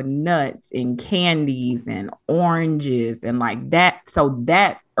filled with nuts and candies and oranges and like that. So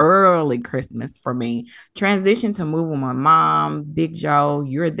that's early Christmas for me. Transition to move with my mom, Big Joe,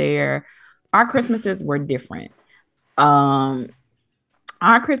 you're there. Our Christmases were different. Our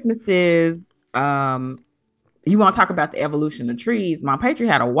Christmases, you want to talk about the evolution of trees? My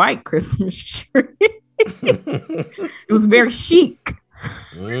Patriot had a white Christmas tree. It was very chic.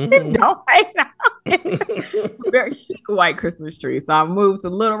 Mm-hmm. Don't hate on very chic white Christmas tree. So I moved to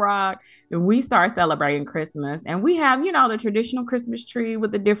Little Rock and we started celebrating Christmas. And we have, the traditional Christmas tree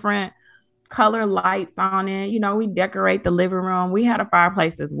with the different color lights on it. We decorate the living room. We had a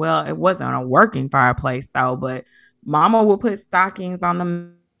fireplace as well. It wasn't a working fireplace though, but Mama would put stockings on the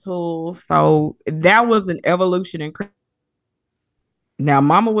mantle. So that was an evolution in Christmas. Now,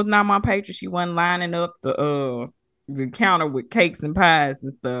 Mama was not my patron. She wasn't lining up the counter with cakes and pies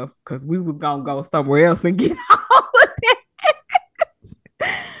and stuff because we was gonna go somewhere else and get all of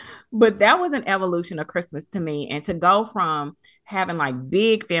that. But that was an evolution of Christmas to me. And to go from having like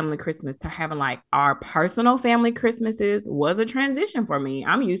big family Christmas to having like our personal family Christmases was a transition for me.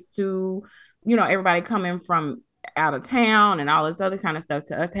 I'm used to, everybody coming from out of town and all this other kind of stuff,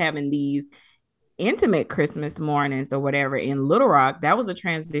 to us having these intimate Christmas mornings or whatever in Little Rock, that was a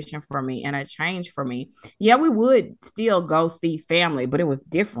transition for me and a change for me. Yeah, we would still go see family, but it was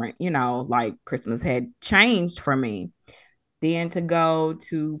different, like Christmas had changed for me. Then to go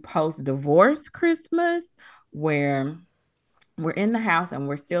to post-divorce Christmas, where we're in the house and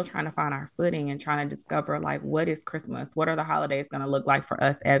we're still trying to find our footing and trying to discover, like, what is Christmas? What are the holidays going to look like for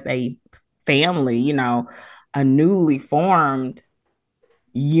us as a family, a newly formed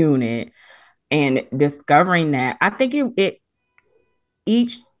unit, and discovering that. I think it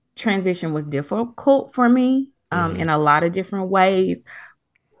each transition was difficult for me in a lot of different ways.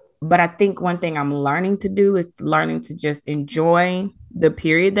 But I think one thing I'm learning to do is learning to just enjoy the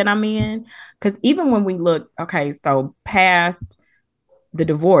period that I'm in. Because even when we look, okay, so past the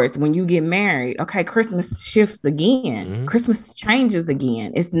divorce, when you get married, okay, Christmas shifts again. Christmas changes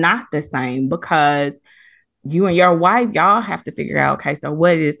again. It's not the same because you and your wife, y'all have to figure out, okay, so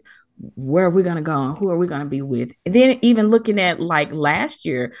where are we going to go and who are we going to be with? And then even looking at like last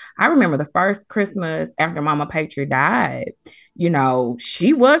year, I remember the first Christmas after Mama Patriot died,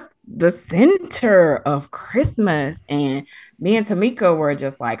 she was the center of Christmas. And me and Tamika were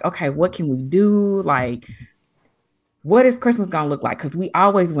just like, okay, what can we do? Like, what is Christmas going to look like? Because we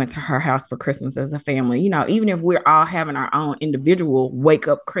always went to her house for Christmas as a family. Even if we're all having our own individual wake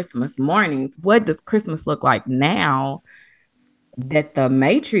up Christmas mornings, what does Christmas look like now that the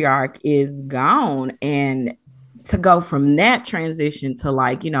matriarch is gone? And to go from that transition to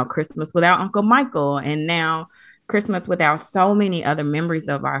like, Christmas without Uncle Michael, and now Christmas without so many other members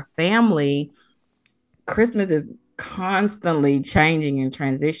of our family. Christmas is constantly changing and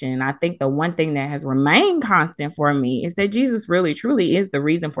transition. And I think the one thing that has remained constant for me is that Jesus really truly is the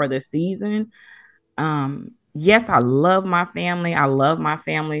reason for the season. Yes, I love my family. I love my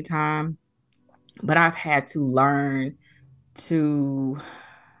family time, but I've had to learn to.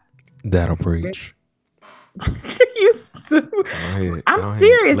 That'll preach. I'm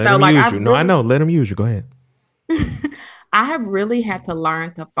serious though. Like, I know. Let him use you. Go ahead. I have really had to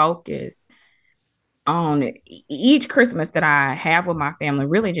learn to focus on each Christmas that I have with my family,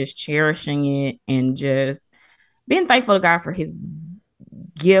 really just cherishing it and just being thankful to God for his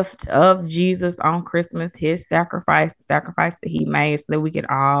gift of Jesus on Christmas, his sacrifice that he made so that we could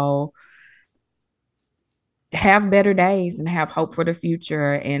all have better days and have hope for the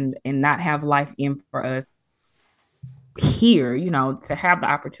future and not have life in for us here, to have the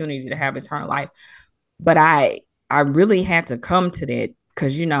opportunity to have eternal life. But I really had to come to that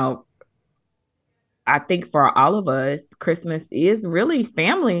because, I think for all of us, Christmas is really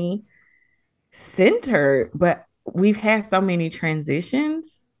family centered, but we've had so many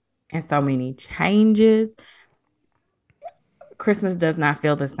transitions and so many changes. Christmas does not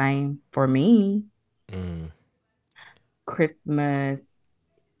feel the same for me. Christmas.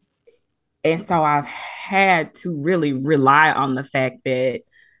 And so I've had to really rely on the fact that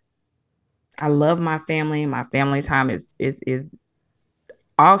I love my family. My family time is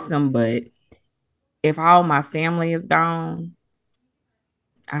awesome, but if all my family is gone,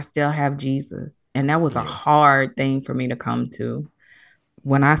 I still have Jesus. And that was a hard thing for me to come to.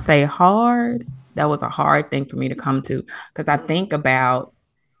 When I say hard, that was a hard thing for me to come to because I think about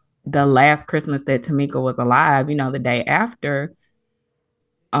the last Christmas that Tamika was alive, the day after,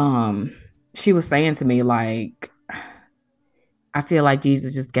 she was saying to me, like, I feel like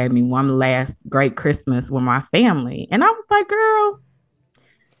Jesus just gave me one last great Christmas with my family. And I was like, girl,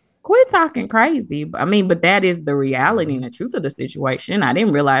 quit talking crazy. But that is the reality and the truth of the situation. I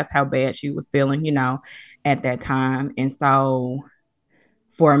didn't realize how bad she was feeling, at that time. And so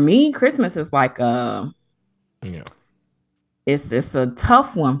for me, Christmas is like it's a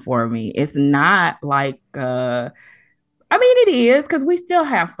tough one for me. It's not like it is because we still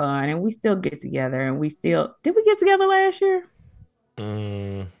have fun and we still get together and did we get together last year?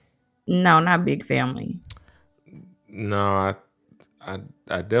 No, not big family. No, I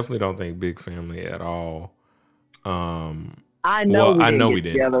definitely don't think big family at all. I know we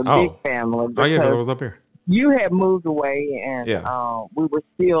didn't. Together, big family. Oh yeah, because I was up here. You had moved away, and we were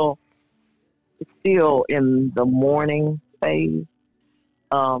still in the mourning phase.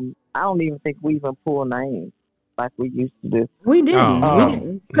 I don't even think we even pull names like we used to do. We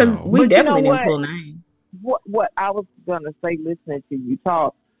didn't. Because we definitely didn't pull names. What I was gonna say, listening to you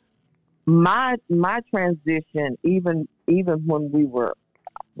talk, my transition, even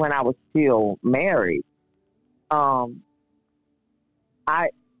when I was still married,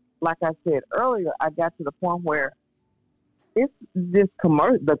 like I said earlier, I got to the point where it's this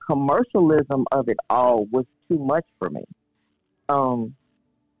the commercialism of it all was too much for me. And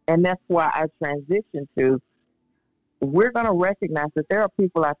that's why I transitioned to, we're going to recognize that there are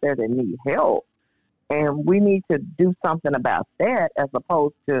people out there that need help, And we need to do something about that as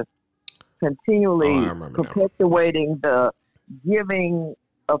opposed to continually perpetuating the giving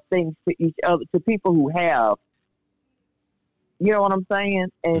of things to each other, to people who have. You know what I'm saying?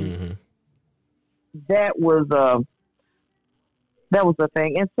 And that was the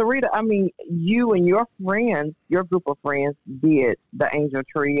thing. And Sarita, I mean, you and your friends, your group of friends, did the angel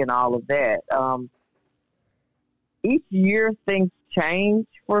tree and all of that. Each year, things change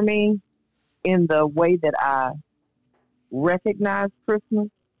for me in the way that I recognize Christmas.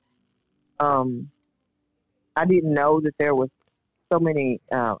 I didn't know that there was so many.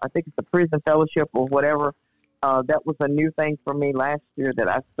 I think it's the Prison Fellowship or whatever. That was a new thing for me last year that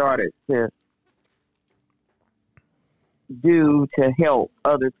I started to do to help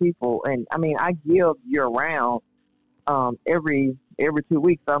other people. And I mean, I give year round. Every 2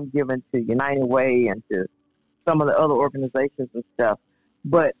 weeks, I'm giving to United Way and to some of the other organizations and stuff.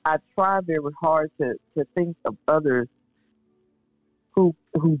 But I try very hard to think of others who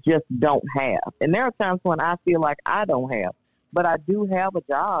just don't have. And there are times when I feel like I don't have, but I do have a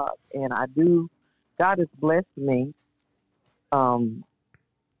job, and God has blessed me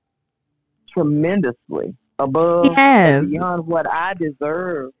tremendously above and beyond what I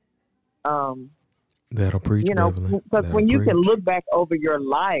deserve. That'll preach, you know, because when you can look back over your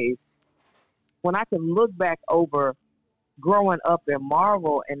life, when I can look back over growing up in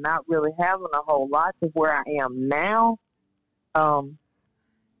Marvel and not really having a whole lot to where I am now,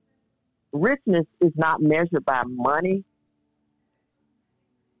 richness is not measured by money.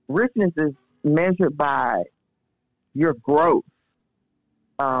 Richness is measured by your growth.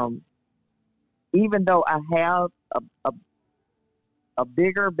 Even though I have a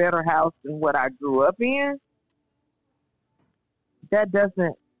bigger, better house than what I grew up in, that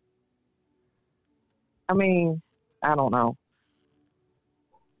doesn't, I mean, I don't know.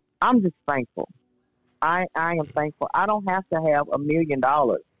 I'm just thankful. I am thankful. I don't have to have $1 million.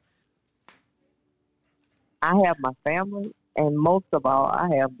 I have my family, and most of all,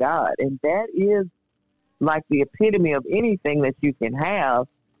 I have God. And that is like the epitome of anything that you can have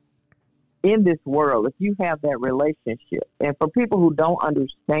in this world, if you have that relationship. And for people who don't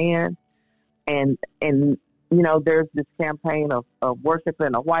understand, and you know, there's this campaign of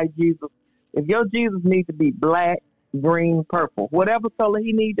worshiping a white Jesus. If your Jesus needs to be black, green, purple, whatever color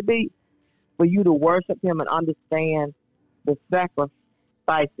he needs to be, for you to worship him and understand the sacrifice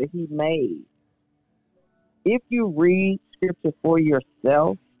that he made. If you read scripture for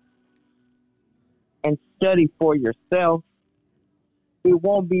yourself and study for yourself, it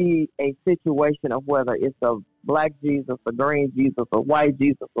won't be a situation of whether it's a black Jesus, a green Jesus, a white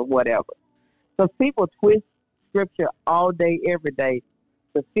Jesus, or whatever. So people twist scripture all day, every day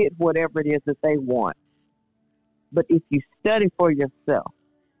to fit whatever it is that they want. But if you study for yourself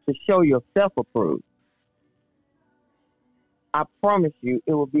to show yourself approved, I promise you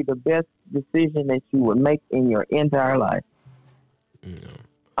it will be the best decision that you will make in your entire life. Yeah.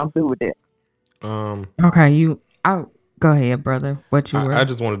 I'm through with that. Okay, go ahead, brother. What you were? I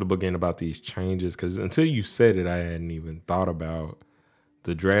just wanted to begin about these changes because until you said it, I hadn't even thought about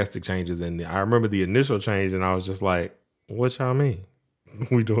the drastic changes. And I remember the initial change, and I was just like, "What y'all mean?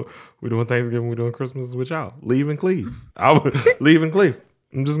 We doing Thanksgiving? We doing Christmas with y'all? Leave and cleave? I was leave and cleave.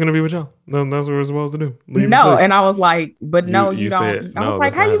 I'm just gonna be with y'all. No, that's what we're supposed to do. Leave and I was like, but no, you don't. Said, I was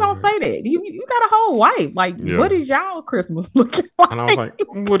like, how you gonna say that? You got a whole wife. Like, what is y'all Christmas looking like? And I was like,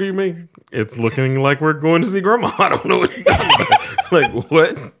 what do you mean? It's looking like we're going to see grandma. I don't know what you're talking about. Like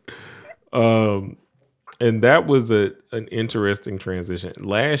what? And that was an interesting transition.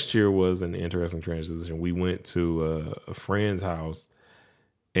 Last year was an interesting transition. We went to a friend's house,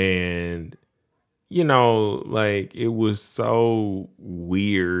 and you know, like it was so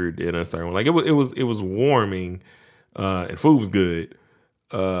weird in a certain way. Like it was warming, and food was good,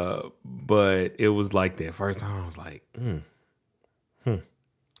 but it was like that first time I was like,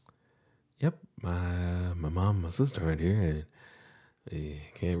 yep, my mom, my sister right here, and we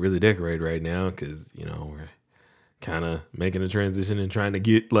can't really decorate right now because you know we're kind of making a transition and trying to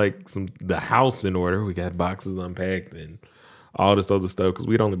get like the house in order. We got boxes unpacked and all this other stuff because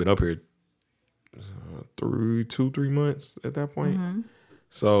we'd only been up here 3 months at that point. Mm-hmm.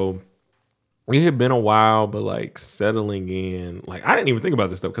 So it had been a while, but like settling in, like I didn't even think about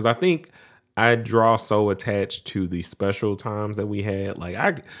this stuff because I think I draw so attached to the special times that we had.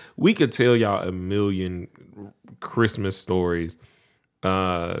 Like we could tell y'all a million Christmas stories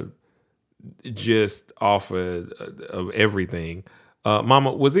just off of everything.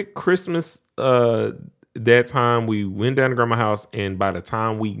 Mama, was it Christmas that time we went down to grandma's house and by the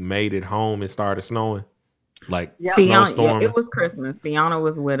time we made it home it started snowing? Like Yep. snowstorm. It was Christmas. Fiona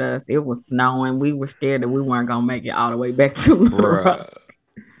was with us. It was snowing. We were scared that we weren't gonna make it all the way back to Little Rock.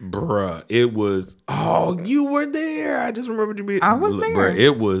 Bruh, it was. Oh, you were there. I just remembered you being. I was there. Bruh,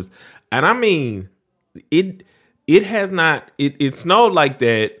 it was, and I mean, it has not. It snowed like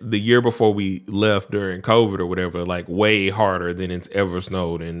that the year before we left during COVID or whatever. Like way harder than it's ever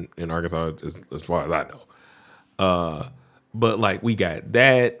snowed in Arkansas, as far as I know. But like we got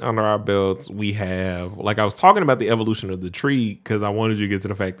that under our belts. We have, like, I was talking about the evolution of the tree because I wanted you to get to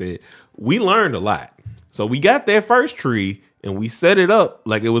the fact that we learned a lot. So we got that first tree and we set it up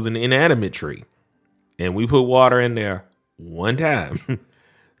like it was an inanimate tree, and we put water in there one time.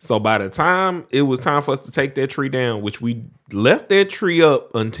 So by the time it was time for us to take that tree down, which we left that tree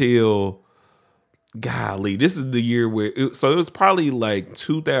up until, golly, this is the year where so it was probably like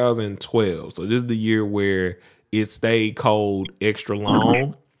 2012. So this is the year where it stayed cold extra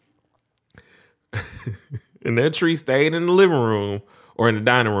long. And that tree stayed in the living room or in the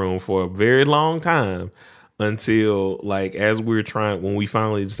dining room for a very long time until, like, as we were trying, when we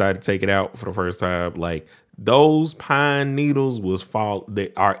finally decided to take it out for the first time, like, those pine needles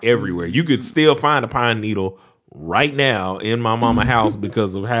they are everywhere. You could still find a pine needle right now in my mama house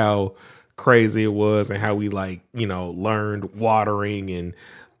because of how crazy it was and how we, like, learned watering.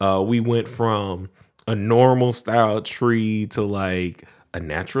 And we went from a normal style tree to like a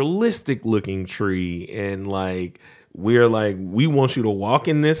naturalistic looking tree, and like we're like, we want you to walk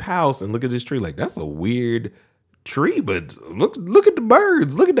in this house and look at this tree like that's a weird tree, but look at the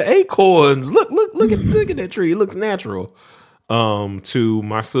birds, look at the acorns, look at that tree, it looks natural. To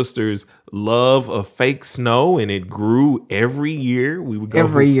my sister's love of fake snow, and it grew every year. We would go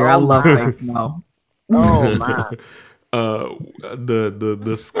every year. I love fake snow. Oh my.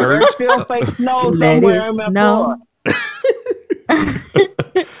 The skirt. There's still fake snow Let somewhere it in my snow.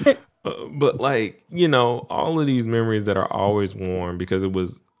 floor. But like, all of these memories that are always warm because it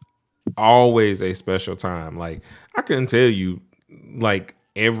was always a special time. Like, I couldn't tell you like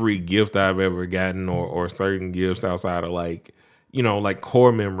every gift I've ever gotten or certain gifts outside of like, like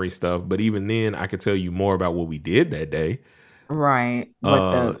core memory stuff. But even then I could tell you more about what we did that day. Right.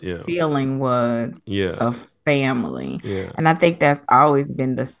 What the feeling was of family. Yeah. And I think that's always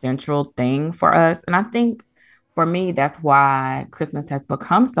been the central thing for us. And I think for me, that's why Christmas has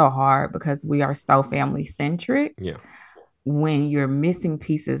become so hard, because we are so family centric. Yeah. When you're missing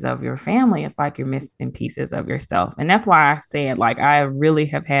pieces of your family, it's like you're missing pieces of yourself. And that's why I said, like, I really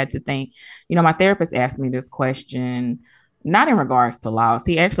have had to think, my therapist asked me this question, not in regards to loss.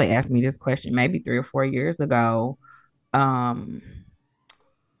 He actually asked me this question maybe 3 or 4 years ago.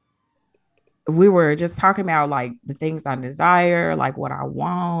 We were just talking about like the things I desire, like what I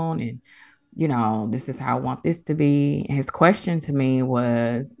want, and this is how I want this to be. And his question to me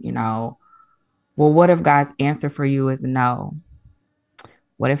was, well, what if God's answer for you is no?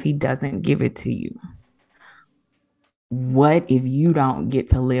 What if he doesn't give it to you? What if you don't get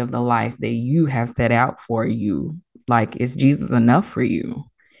to live the life that you have set out for you? Like, is Jesus enough for you?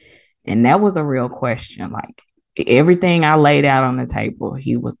 And that was a real question. Like, everything I laid out on the table,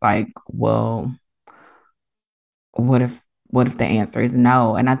 he was like, well, what if the answer is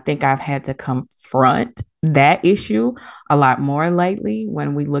no? And I think I've had to confront that issue a lot more lately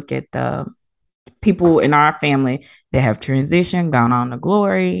when we look at the people in our family that have transitioned, gone on to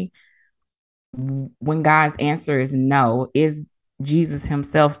glory. When God's answer is no, is Jesus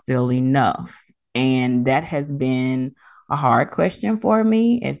himself still enough? And that has been a hard question for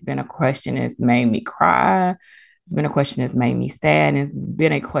me. It's been a question that's made me cry. It's been a question that's made me sad. And it's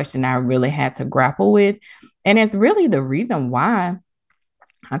been a question I really had to grapple with. And it's really the reason why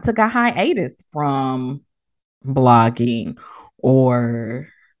I took a hiatus from blogging or,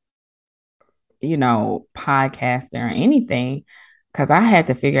 podcasting or anything, because I had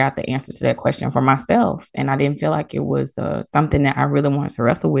to figure out the answer to that question for myself. And I didn't feel like it was something that I really wanted to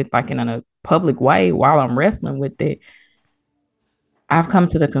wrestle with, like in a public way while I'm wrestling with it. I've come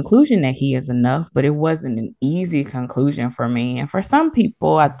to the conclusion that he is enough, but it wasn't an easy conclusion for me. And for some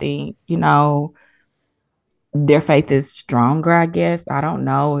people, I think, their faith is stronger, I guess. I don't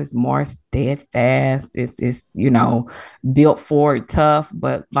know. It's more steadfast. It's built for it, tough.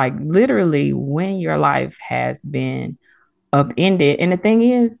 But like literally when your life has been upended, and the thing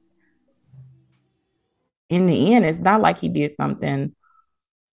is, in the end, it's not like he did something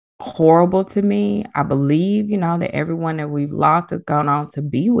horrible to me. I believe, that everyone that we've lost has gone on to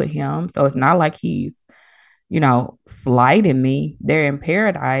be with him. So it's not like he's, slighting me. They're in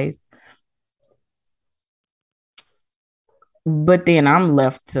paradise. But then I'm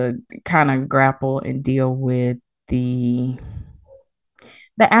left to kind of grapple and deal with the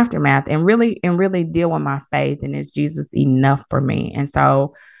the aftermath and really deal with my faith, and is Jesus enough for me? And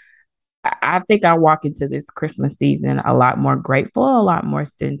so I think I walk into this Christmas season a lot more grateful, a lot more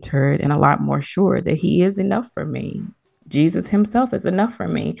centered, and a lot more sure that He is enough for me. Jesus Himself is enough for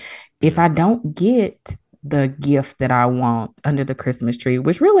me. If I don't get the gift that I want under the Christmas tree,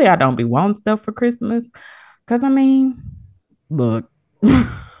 which really I don't be wanting stuff for Christmas, because I mean, look,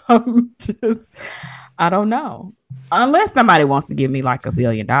 I'm just, I don't know. Unless somebody wants to give me like $1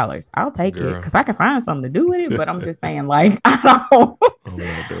 billion, I'll take it because I can find something to do with it. But I'm just saying, like, I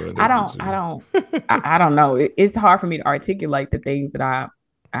don't know. It's hard for me to articulate the things that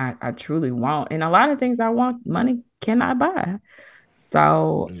I truly want, and a lot of things I want, money cannot buy.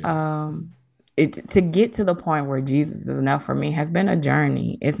 So, to get to the point where Jesus is enough for me has been a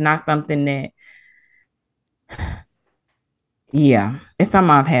journey. It's not something that, it's something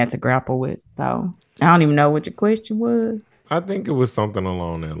I've had to grapple with. So I don't even know what your question was. I think it was something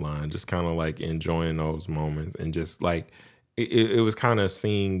along that line, just kind of like enjoying those moments and just like it was kind of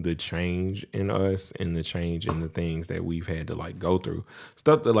seeing the change in us and the change in the things that we've had to like go through.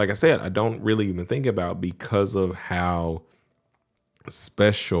 Stuff that, like I said, I don't really even think about because of how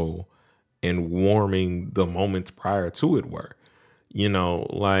special and warming the moments prior to it were. You know,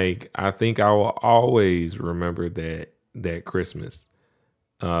 like I think I will always remember that Christmas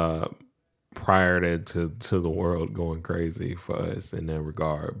prior to the world going crazy for us in that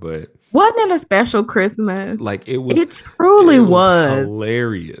regard. But wasn't it a special Christmas? Like it truly was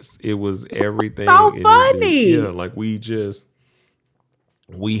hilarious. It was everything. So funny. Like we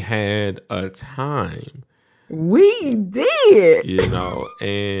had a time. We did. You know,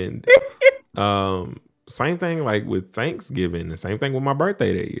 and same thing like with Thanksgiving, the same thing with my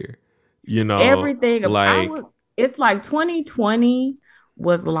birthday that year. You know, everything like it's like 2020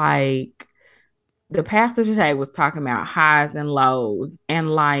 was like the pastor today was talking about highs and lows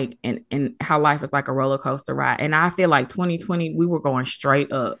and like and how life is like a roller coaster ride. And I feel like 2020 we were going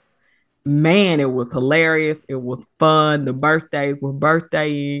straight up. Man, it was hilarious. It was fun. The birthdays were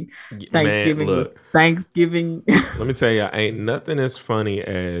birthdaying. Thanksgiving was Thanksgiving. Let me tell you, ain't nothing as funny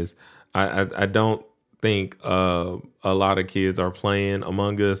as I don't think a lot of kids are playing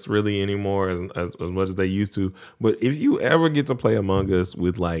Among Us really anymore as much as they used to. But if you ever get to play Among Us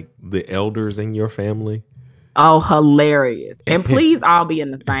with like the elders in your family, oh, hilarious. And please all be in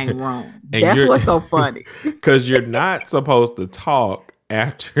the same room. That's what's so funny. Because you're not supposed to talk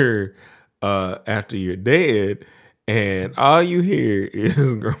after you're dead, and all you hear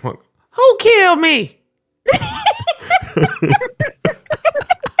is grandma, who killed me?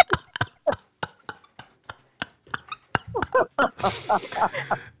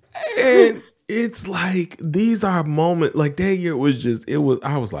 And it's like these are moments like that year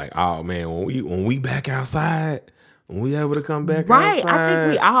I was like, oh man, when we back outside, when we able to come back outside.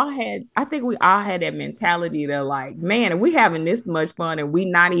 I think we all had that mentality that like, man, if we having this much fun and we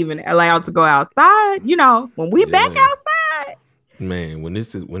not even allowed to go outside, you know, when we back outside. Man, when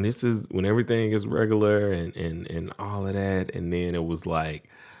everything is regular and all of that, and then it was like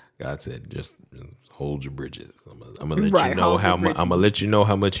God said, just hold your bridges. I'm gonna let you know I'm gonna let you know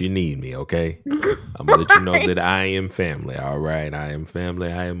how much you need me, okay? I'm gonna let you know that I am family. All right, I am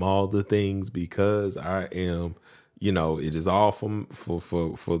family. I am all the things because I am. You know, it is all for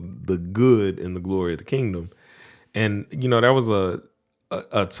the good and the glory of the kingdom. And you know, that was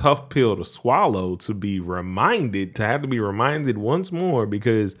a tough pill to swallow, to have to be reminded once more,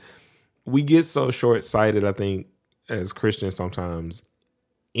 because we get so short-sighted, I think, as Christians sometimes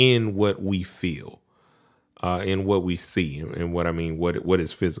in what we feel, in what we see, and what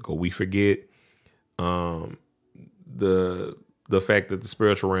is physical. We forget the fact that the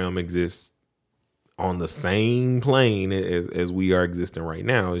spiritual realm exists on the same plane as we are existing right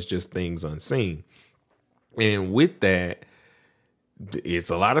now. It's just things unseen. And with that, it's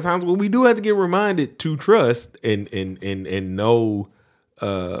a lot of times when we do have to get reminded to trust and know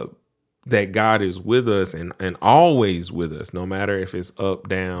that God is with us and always with us, no matter if it's up,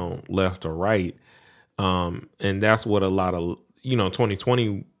 down, left, or right. And that's what a lot of,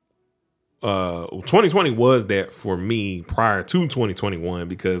 2020 was that for me prior to 2021,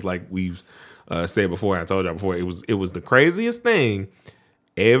 because like we've said before, I told y'all before, it was the craziest thing.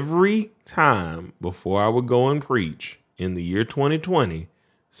 Every time before I would go and preach in the year 2020,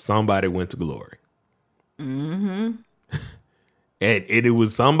 somebody went to glory. Mm-hmm. And it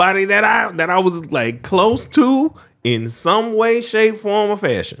was somebody that I was like close to in some way, shape, form, or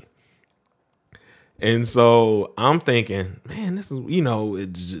fashion. And so I'm thinking, man, this is, we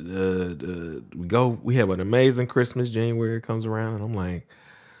have an amazing Christmas. January comes around, and I'm like,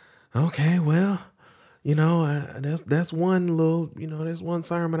 okay, well, that's one little, there's one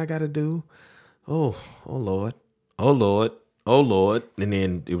sermon I got to do. Oh Lord, oh Lord, oh Lord, and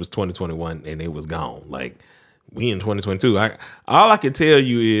then it was 2021 and it was gone. Like we in 2022. All I can tell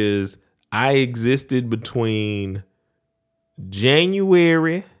you is I existed between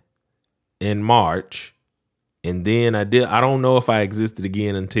January and March, and then I don't know if I existed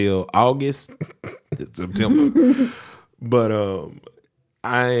again until August, September. But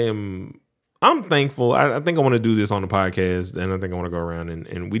I'm thankful. I think I want to do this on the podcast, and I think I want to go around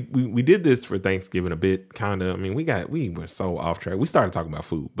and we did this for Thanksgiving a bit, kind of. I mean, we were so off track. We started talking about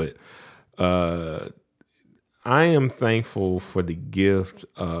food, but I am thankful for the gift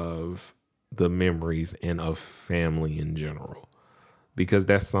of the memories and of family in general, because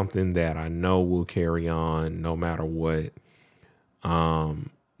that's something that I know will carry on no matter what.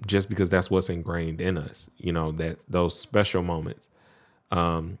 Just because that's what's ingrained in us, that those special moments.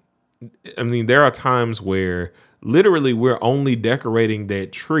 I mean, there are times where literally we're only decorating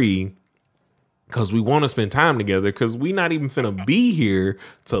that tree because we want to spend time together, because we not even finna be here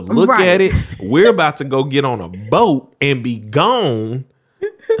to look at it. We're about to go get on a boat and be gone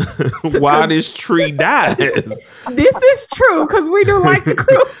while this tree dies. This is true, because we do like to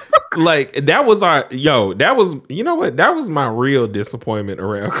cruise. Like that was you know what? That was my real disappointment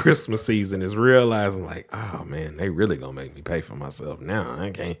around Christmas season, is realizing like, oh man, they really gonna make me pay for myself now.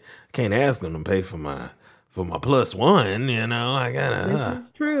 I can't ask them to pay for my +1, I gotta. This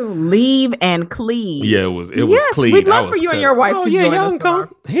is true. Leave and cleave. Yeah, it was cleave. We'd love for you and your wife to join y'all us.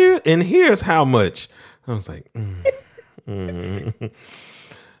 Come here, and here's how much. I was like,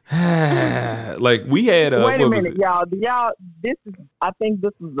 like we had. Wait a minute, y'all. I think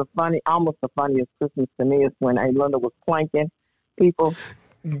this is almost the funniest Christmas to me is when Linda was planking people.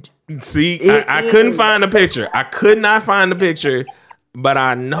 See, I couldn't find a picture. I could not find the picture, but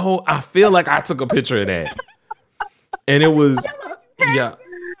I feel like I took a picture of that, and it was, yeah.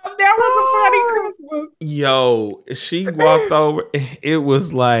 That was a funny Christmas. Yo, she walked over. It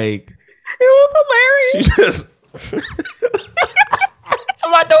was like, it was hilarious. She just.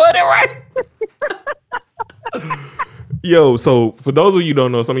 Am I doing it right? Yo, so for those of you who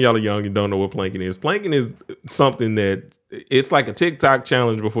don't know, some of y'all are young and don't know what planking is. Planking is something that it's like a TikTok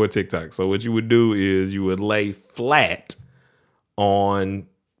challenge before TikTok. So what you would do is you would lay flat on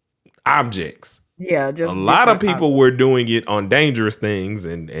objects. Yeah, just a lot of people were doing it on dangerous things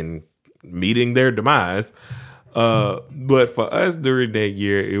and meeting their demise. But for us during that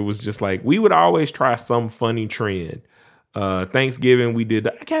year, it was just like we would always try some funny trend. Thanksgiving, we did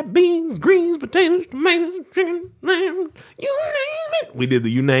I got beans, greens, potatoes, tomatoes, chicken, lamb, you name it. We did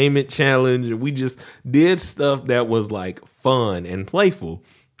the you name it challenge, and we just did stuff that was like fun and playful.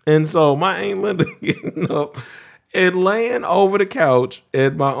 And so my Aunt Linda getting up and laying over the couch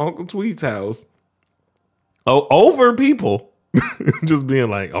at my Uncle Tweet's house, over people, just being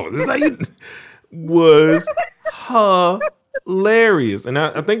like, "Oh, this is how you," was hilarious. And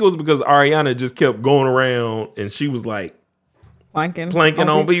I think it was because Ariana just kept going around and she was like planking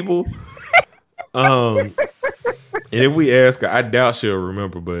on people. And if we ask her, I doubt she'll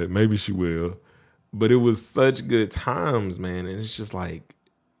remember, but maybe she will. But it was such good times, man. And it's just like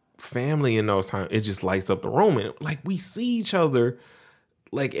family in those times, it just lights up the room. And like we see each other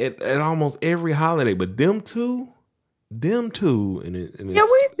like at almost every holiday, but them two. And yeah,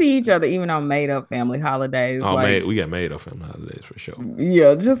 we see each other even on made up family holidays. Oh, we got made up family holidays for sure.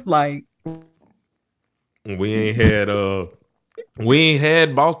 Yeah, just like we ain't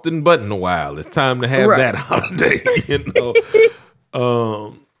had Boston Butt in a while. It's time to have that holiday,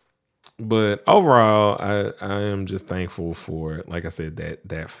 But overall, I am just thankful for, like I said,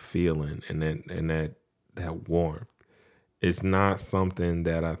 that feeling and that warmth. It's not something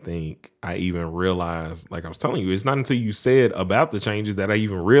that I think I even realized. Like I was telling you, it's not until you said about the changes that I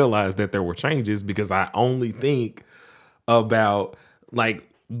even realized that there were changes, because I only think about like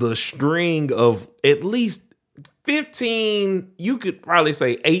the string of at least 15, you could probably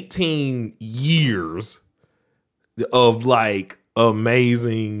say 18 years of like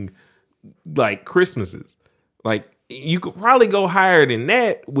amazing like Christmases. Like you could probably go higher than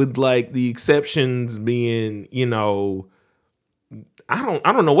that, with like the exceptions being,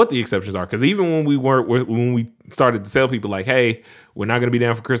 I don't know what the exceptions are, because even when we started to tell people like, hey, we're not going to be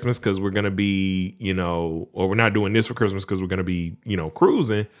down for Christmas because we're going to be, or we're not doing this for Christmas because we're going to be,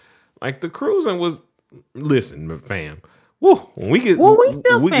 cruising. Like the cruising was, listen, fam. Woo, we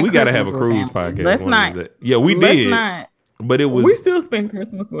got to have a cruise podcast. Let's not. Yeah, we did. Not, but it was. We still spend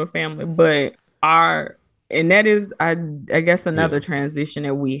Christmas with family, but and that is, I guess another transition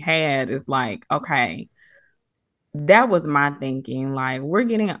that we had is like, okay, that was my thinking. Like, we're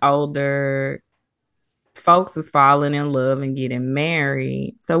getting older. folks is falling in love and getting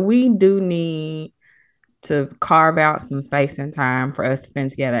married. So we do need to carve out some space and time for us to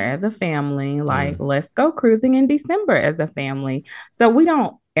spend together as a family. Like, let's go cruising in December as a family. So we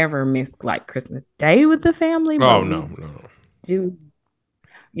don't ever miss like Christmas Day with the family. Oh, no.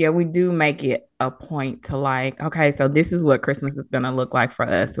 We do make it a point to like, okay, so this is what Christmas is going to look like for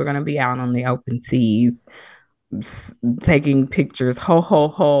us. We're going to be out on the open seas, taking pictures, ho, ho,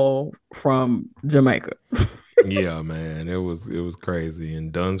 ho, from Jamaica. Yeah, man, it was crazy. In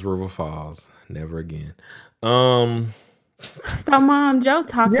Dunn's River Falls, never again. So, Mom, Joe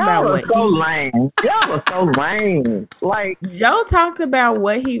talked about what lame. Y'all was so lame. Like, Joe talked about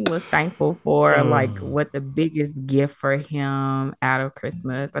what he was thankful for, like what the biggest gift for him out of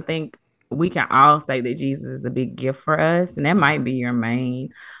Christmas. I think we can all say that Jesus is a big gift for us, and that might be your main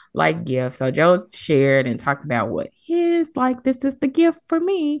like gift. So Joe shared and talked about what his like. This is the gift for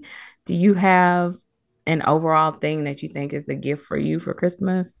me. Do you have an overall thing that you think is a gift for you for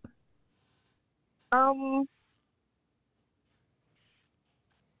Christmas?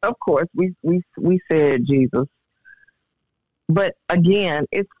 Of course, we said Jesus, but again,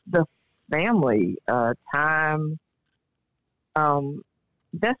 it's the family time.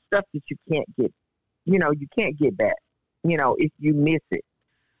 That's stuff that you can't get. You can't get back. If you miss it,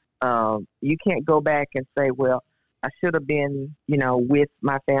 you can't go back and say, "Well, I should have been, with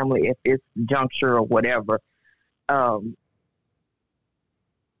my family at this juncture or whatever."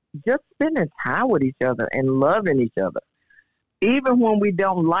 Just spending time with each other and loving each other, even when we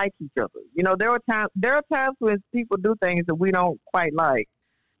don't like each other. There are times when people do things that we don't quite like.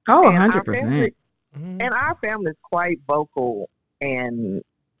 Oh, 100%. And our family is quite vocal and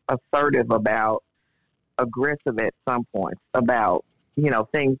assertive about, aggressive at some points about,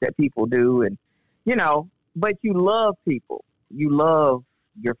 things that people do, and but you love people. You love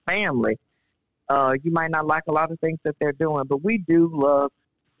your family. You might not like a lot of things that they're doing, but we do love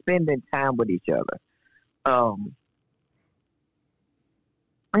spending time with each other.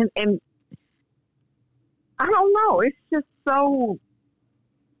 And I don't know. It's just so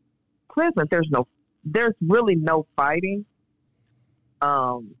pleasant. There's really no fighting.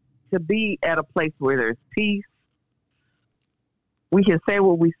 To be at a place where there's peace. We can say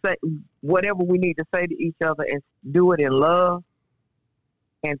what we say, whatever we need to say to each other, and do it in love,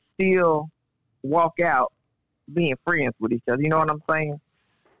 and still walk out being friends with each other. You know what I'm saying?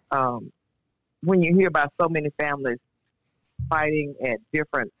 When you hear about so many families fighting at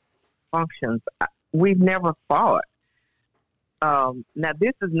different functions, we've never fought. Now,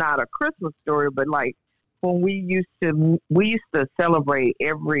 this is not a Christmas story, but like when we used to celebrate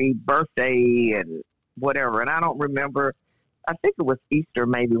every birthday and whatever. And I don't remember. I think it was Easter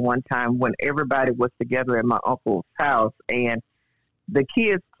maybe one time when everybody was together at my uncle's house and the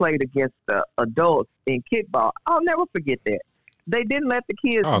kids played against the adults in kickball. I'll never forget that. They didn't let the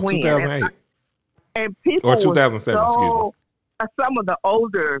kids win. 2008. And people or 2007, excuse me. Some of the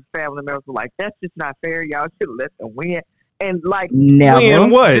older family members were like, "That's just not fair. Y'all should have let them win." And like, never.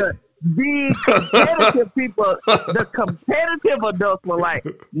 Win what? The competitive people, the competitive adults were like,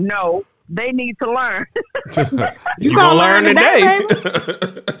 "No, they need to learn." You gonna learn today. I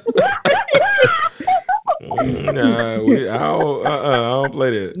don't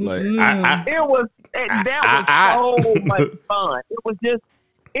play that. Like that was so much fun.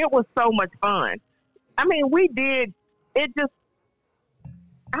 It was so much fun. I mean, we did it. Just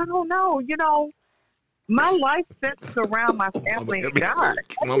I don't know. My life centers around my family and God.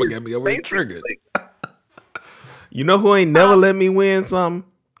 Mama got me over here triggered. You know who ain't never let me win something?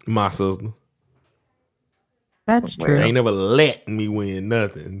 My sister. That's true. Ain't never let me win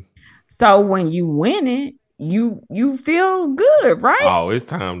nothing. So when you win it, you feel good, right? Oh, it's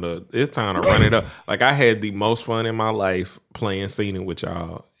time to run it up. Like I had the most fun in my life playing Cena with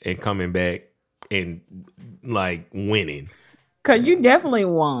y'all and coming back and like winning. Cause you definitely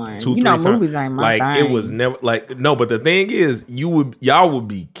won. 2-3 times. Movies ain't my thing. It was never like no, but the thing is, y'all would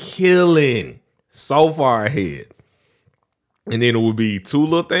be killing so far ahead. And then it would be two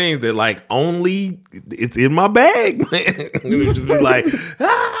little things that like only it's in my bag, man. It would just be like,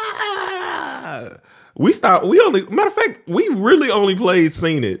 matter of fact, we really only played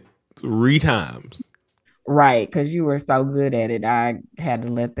Seen It 3 times. Right, because you were so good at it. I had to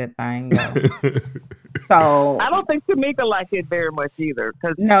let that thing go. So I don't think Tamika liked it very much either.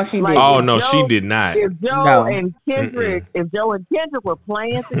 No, she didn't. Oh no, she did not. If Joe and Kendrick were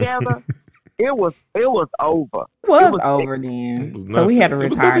playing together, it was over. It was over then. So we had to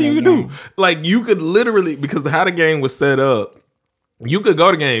retire. Nothing you could do. Like you could literally, because how the game was set up, you could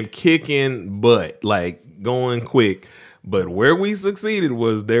go to game kicking butt, like going quick. But when you get to the end, But where we succeeded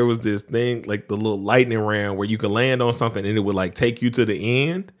was there was this thing like the little lightning round where you could land on something and it would like take you to the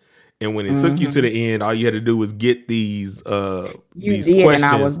end. And when it took you to the end, all you had to do was get these questions and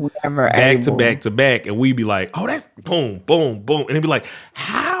I was never back to back to back, and we'd be like, "Oh, that's boom, boom, boom," and it'd be like,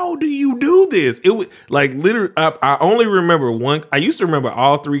 "How do you do this?" It would like literally. I only remember one. I used to remember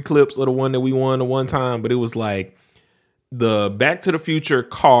all 3 clips of the one that we won the one time, but it was like the Back to the Future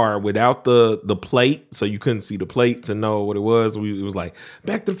car without the plate, so you couldn't see the plate to know what it was. It was like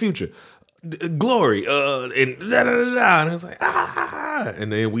Back to the Future. Glory and da, da, da, da. And it was like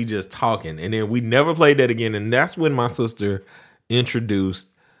and then we just talking, and then we never played that again. And that's when my sister introduced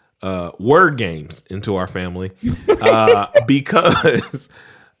word games into our family because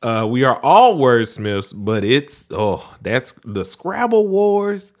we are all wordsmiths, but that's the Scrabble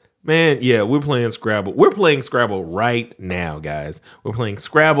Wars. Man, yeah, we're playing Scrabble. We're playing Scrabble right now, guys. We're playing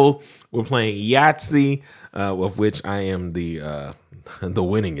Scrabble. We're playing Yahtzee, of which I am the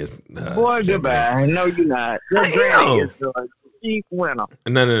winningest. Boy, goodbye. No, you're not. Your granny is the chief winner.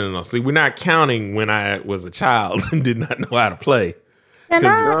 No. See, we're not counting when I was a child and did not know how to play.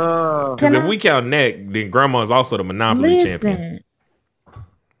 Because if we count that, then Grandma is also the Monopoly champion.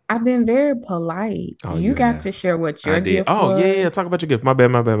 I've been very polite. You got to share what your gift was. Yeah. Talk about your gift. My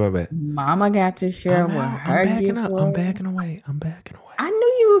bad. Mama got to share what her gift was. I'm backing away. I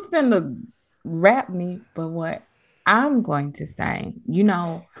knew you was finna rap me, but what I'm going to say,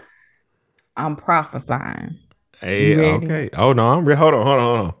 I'm prophesying. Hey, okay. Oh no, I'm ready. Hold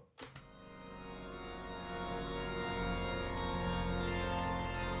on.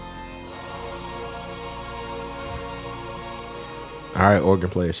 All right, organ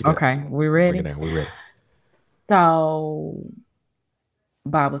player. Okay, we ready? We're ready. So,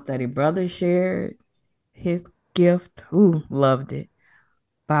 Bible study brother shared his gift. Ooh, loved it.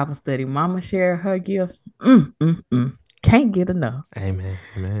 Bible study mama shared her gift. Can't get enough.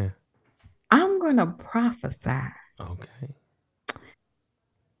 Amen. I'm gonna prophesy. Okay.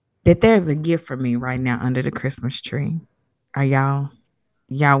 That there's a gift for me right now under the Christmas tree. Are y'all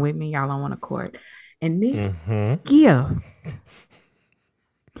with me? Y'all on one accord? And this gift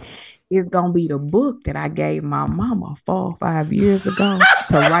is gonna be the book that I gave my mama 4 or 5 years ago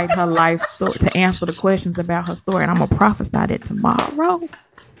to write her life story, to answer the questions about her story. And I'm gonna prophesy that tomorrow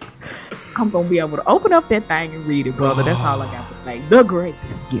I'm gonna be able to open up that thing and read it, brother. That's all I got to say. The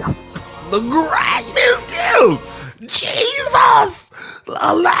greatest gift. The greatest gift. Jesus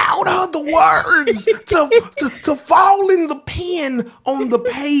allowed her the words to fall in the pen on the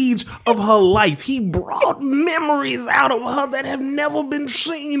page of her life. He brought memories out of her that have never been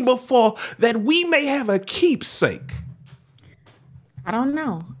seen before, that we may have a keepsake. I don't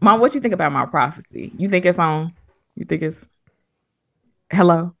know. Mom, what you think about my prophecy? You think it's on? You think it's...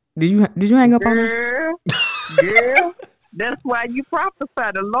 Hello? Did you hang up on me? Girl, that's why you prophesy.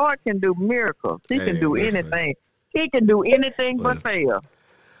 The Lord can do miracles. He can do anything. He can do anything but fail.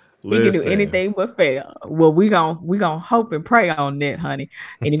 He can do anything but fail. Well, we gon' hope and pray on that, honey.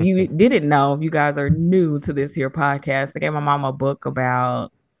 And if you didn't know, if you guys are new to this here podcast, I gave my mom a book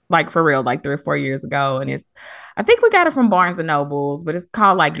about, like, for real, like 3 or 4 years ago. And I think we got it from Barnes and Nobles, but it's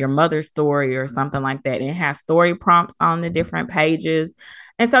called like Your Mother's Story or something like that. And it has story prompts on the different pages.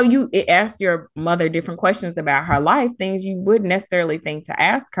 And so it asks your mother different questions about her life, things you wouldn't necessarily think to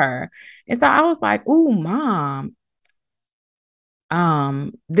ask her. And so I was like, ooh, Mom,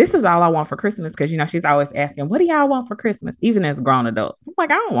 this is all I want for Christmas. Because, she's always asking, what do y'all want for Christmas? Even as grown adults. I'm like,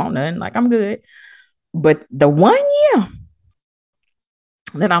 I don't want nothing. Like, I'm good. But the 1 year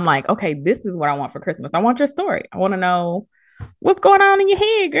that I'm like, okay, this is what I want for Christmas. I want your story. I want to know what's going on in your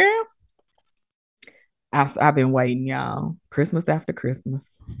head, girl. I've been waiting, y'all. Christmas after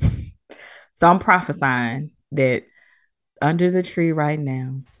Christmas. So I'm prophesying that under the tree right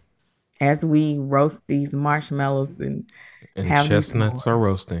now, as we roast these marshmallows and have chestnuts are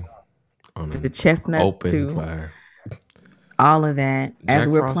roasting on the chestnuts open too, fire. All of that, as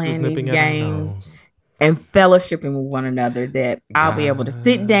we're playing these games and fellowshipping with one another, that I'll be able to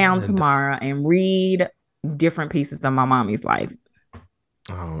sit down tomorrow and read different pieces of my mommy's life.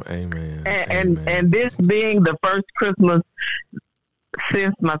 Oh, amen. And this being the first Christmas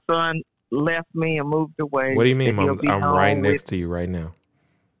since my son left me and moved away. What do you mean, Mom? I'm right next to you right now.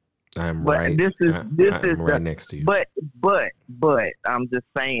 I'm right next to you. But I'm just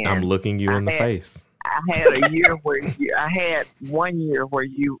saying. I'm looking you in the face. I had a year where I had 1 year where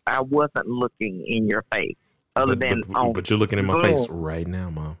I wasn't looking in your face. But you're looking in my face right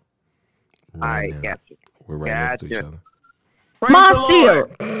now, Mom. Right now. Got you. We're right next to each other. Mom, still.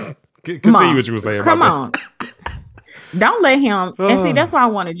 Continue what you were saying. Come on. Don't let him. And see, that's why I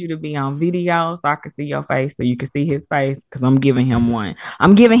wanted you to be on video so I could see your face, so you can see his face. Because I'm giving him one.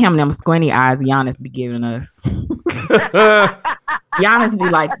 I'm giving him them squinty eyes Giannis be giving us. Giannis be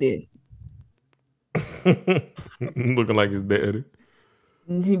like this. Looking like his daddy.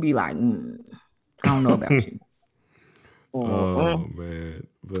 He be like, I don't know about you. Oh man,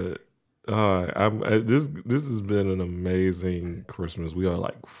 but this has been an amazing Christmas. We are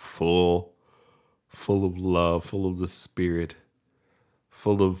like full of love, full of the spirit,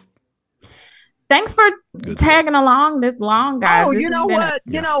 full of. Thanks for tagging along this long, guys. Oh, this you know what?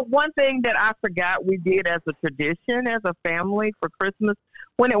 You know, one thing that I forgot we did as a tradition, as a family for Christmas,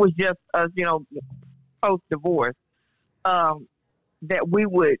 when it was just us, you know, post-divorce, that we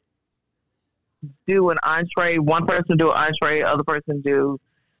would do an entree. One person do an entree, other person do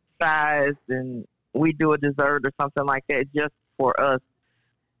sides, and we do a dessert or something like that just for us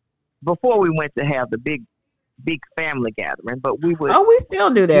before we went to have the big family gathering. But we would. Oh, we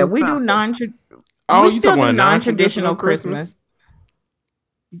still do that. We do we still do non-traditional Christmas.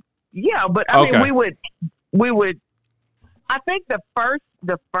 Yeah, but I mean, we would. I think the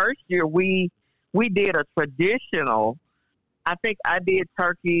first year we did a traditional. I think I did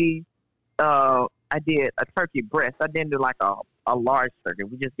turkey. I did a turkey breast. I didn't do like a large turkey.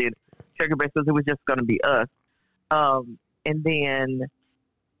 We just did turkey breast because it was just going to be us. And then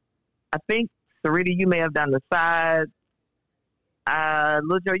I think, Sarita, you may have done the side.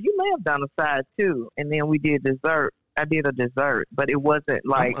 Lil Joe, you may have done a side too. And then we did dessert. I did a dessert, but it wasn't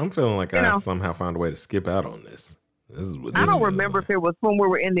like... I'm feeling like I somehow found a way to skip out on this. I don't remember if it was when we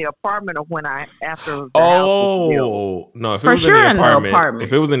were in the apartment or when after the house was no, if it was in the apartment.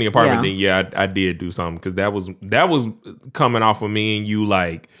 If it was in the apartment, then yeah, I did do something because that was coming off of me and you.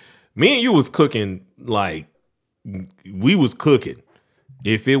 Like me and you was cooking, like we was cooking.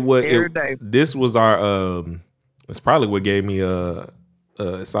 If it was this was our it's probably what gave me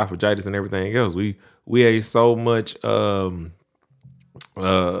esophagitis and everything else. We ate so much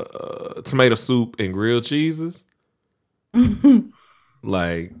tomato soup and grilled cheeses.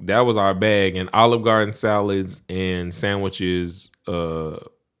 Like that was our bag, and Olive Garden salads and sandwiches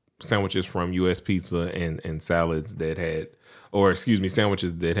from US Pizza and salads that had,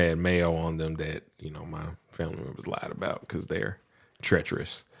 sandwiches that had mayo on them that, you know, my family members lied about because they're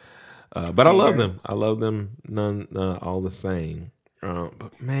treacherous. But I love them. I love them none all the same.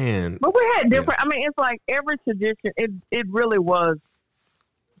 But man, but we had different. I mean, it's like every tradition. It really was.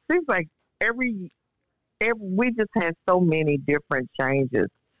 Seems like we just had so many different changes,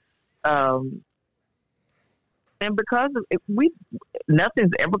 and because of it,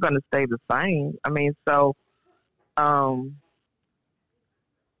 nothing's ever going to stay the same. I mean, so I'm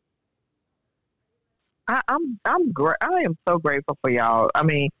great. I am so grateful for y'all. I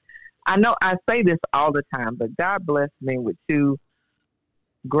mean, I know I say this all the time, but God blessed me with two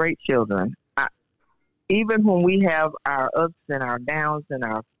great children. Even when we have our ups and our downs and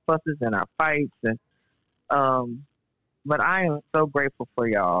our fusses and our fights and but I am so grateful for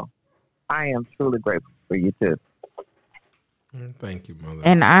y'all. I am truly grateful for you too. Thank you, Mother.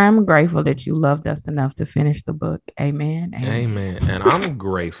 And I'm grateful that you loved us enough to finish the book. Amen. Amen. And I'm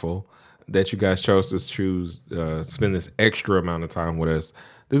grateful that you guys chose to spend this extra amount of time with us.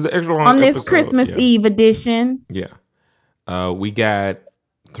 This is an extra long on this episode. Christmas Eve edition. Yeah. We got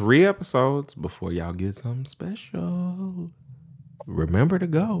 3 episodes before y'all get something special. Remember to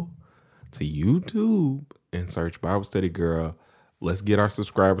go to YouTube and search Bible Study Girl. Let's get our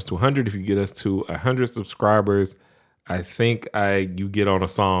subscribers to 100. If you get us to 100 subscribers, I think you get on a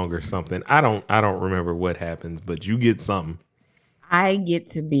song or something. I don't remember what happens, but you get something. I get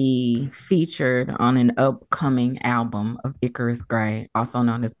to be featured on an upcoming album of Icarus Gray, also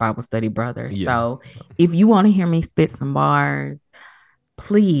known as Bible Study Brothers. Yeah. So if you want to hear me spit some bars,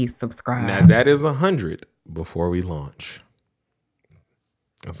 please subscribe. Now that is 100 before we launch.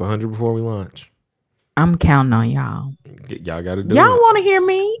 That's 100 before we launch. I'm counting on y'all. Y'all got to do it. Y'all want to hear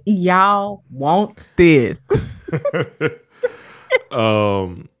me? Y'all want this.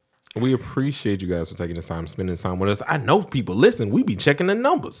 We appreciate you guys for taking the time, spending time with us. I know people listen. We be checking the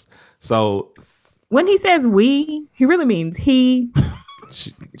numbers. So when he says we, he really means he.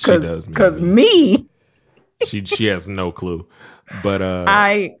 She does. Because me. She has no clue. But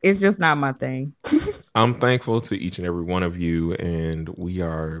it's just not my thing. I'm thankful to each and every one of you, and we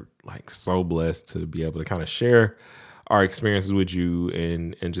are like so blessed to be able to kind of share our experiences with you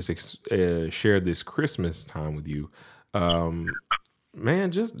and just share this Christmas time with you.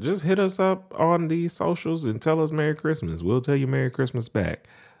 Man, just hit us up on the socials and tell us Merry Christmas. We'll tell you Merry Christmas back.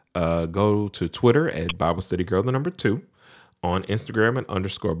 Go to Twitter at Bible Study Girl, the number 2. on Instagram at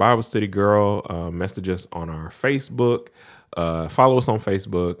 _ Bible Study Girl. Message us on our Facebook. Follow us on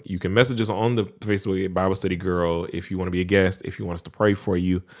Facebook. You can message us on the Facebook at Bible Study Girl if you want to be a guest, if you want us to pray for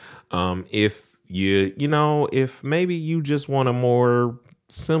you. If if maybe you just want a more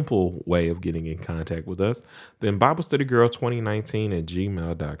simple way of getting in contact with us, then Bible Study Girl 2019 at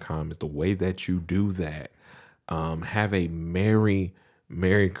gmail.com is the way that you do that. Have a Merry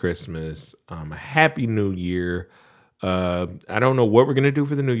Christmas. A Happy New Year. I don't know what we're going to do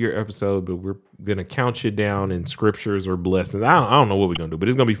for the New Year episode, but we're going to count you down in scriptures or blessings. I don't know what we're going to do, but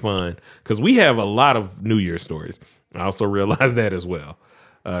it's going to be fun because we have a lot of New Year stories. I also realize that as well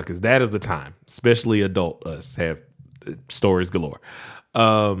because that is the time, especially adult us have stories galore.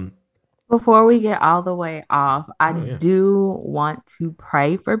 Before we get all the way off, I do want to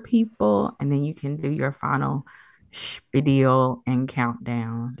pray for people, and then you can do your final spiel and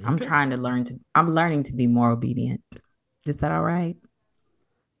countdown. Okay. I'm learning to be more obedient. Is that all right?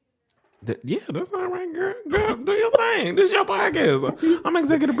 Yeah, that's all right, girl. Do your thing. This is your podcast. I'm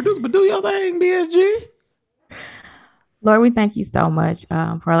executive producer, but do your thing, BSG. Lord, we thank you so much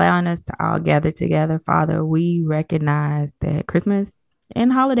for allowing us to all gather together. Father, we recognize that Christmas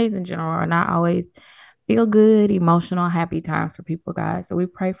and holidays in general are not always feel good, emotional, happy times for people, God. So we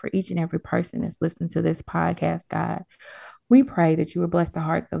pray for each and every person that's listening to this podcast, God. We pray that you would bless the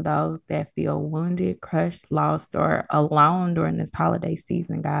hearts of those that feel wounded, crushed, lost, or alone during this holiday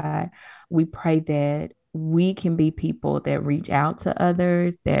season, God. We pray that we can be people that reach out to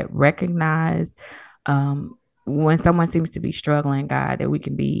others, that recognize when someone seems to be struggling, God, that we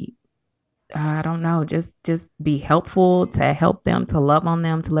can be, I don't know, just be helpful to help them, to love on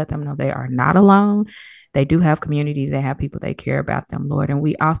them, to let them know they are not alone. They do have community. They have people that care about them, Lord. And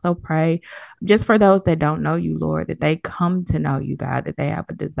we also pray just for those that don't know you, Lord, that they come to know you, God, that they have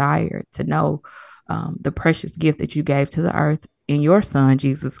a desire to know the precious gift that you gave to the earth in your son,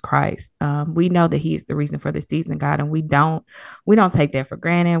 Jesus Christ. We know that he is the reason for the season, God, and we don't take that for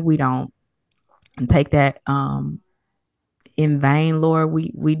granted. We don't take that in vain, Lord.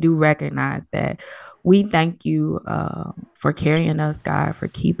 We do recognize that. We thank you for carrying us, God, for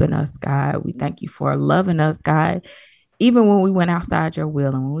keeping us, God. We thank you for loving us, God, even when we went outside your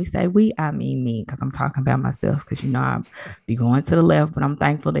will. And when we say we, I mean me, because I'm talking about myself, because I'll be going to the left, but I'm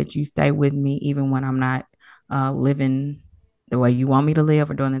thankful that you stay with me even when I'm not living the way you want me to live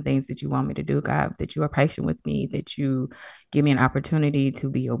or doing the things that you want me to do, God, that you are patient with me, that you give me an opportunity to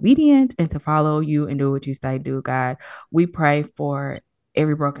be obedient and to follow you and do what you say do, God. We pray for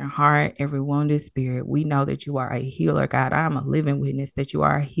every broken heart, every wounded spirit. We know that you are a healer, God. I am a living witness that you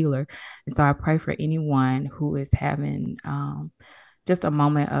are a healer. And so I pray for anyone who is having just a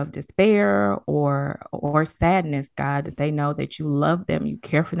moment of despair or sadness, God, that they know that you love them, you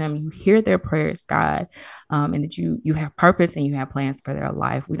care for them, you hear their prayers, God, and that you have purpose and you have plans for their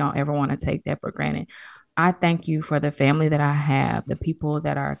life. We don't ever want to take that for granted. I thank you for the family that I have, the people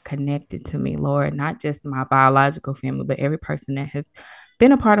that are connected to me, Lord, not just my biological family, but every person that has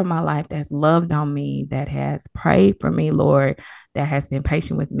been a part of my life, that has loved on me, that has prayed for me, Lord, that has been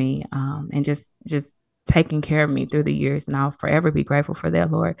patient with me, and just taking care of me through the years. And I'll forever be grateful for that,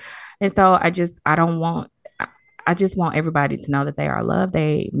 Lord. And so I just want everybody to know that they are loved,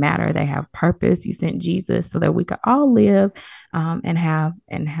 they matter, they have purpose. You sent Jesus so that we could all live and have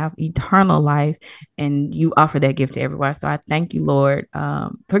eternal life. And you offer that gift to everyone. So I thank you, Lord,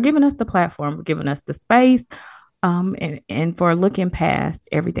 for giving us the platform, for giving us the space, and for looking past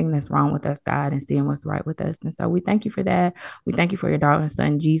everything that's wrong with us, God, and seeing what's right with us. And so we thank you for that. We thank you for your darling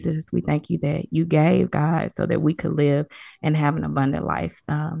son, Jesus. We thank you that you gave, God, so that we could live and have an abundant life.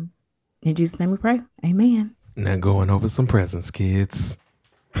 In Jesus' name we pray. Amen. Now go and open some presents, kids.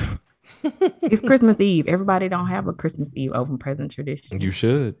 It's Christmas Eve. Everybody don't have a Christmas Eve open present tradition. You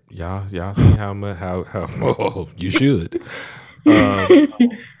should. Y'all see how much how you should.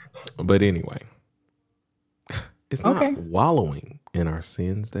 But anyway. It's not wallowing in our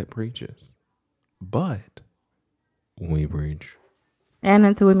sins that preaches, but we preach. And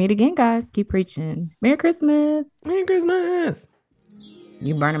until we meet again, guys, keep preaching. Merry Christmas. Merry Christmas.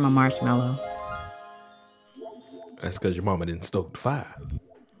 You burning my marshmallow. That's because your mama didn't stoke the fire.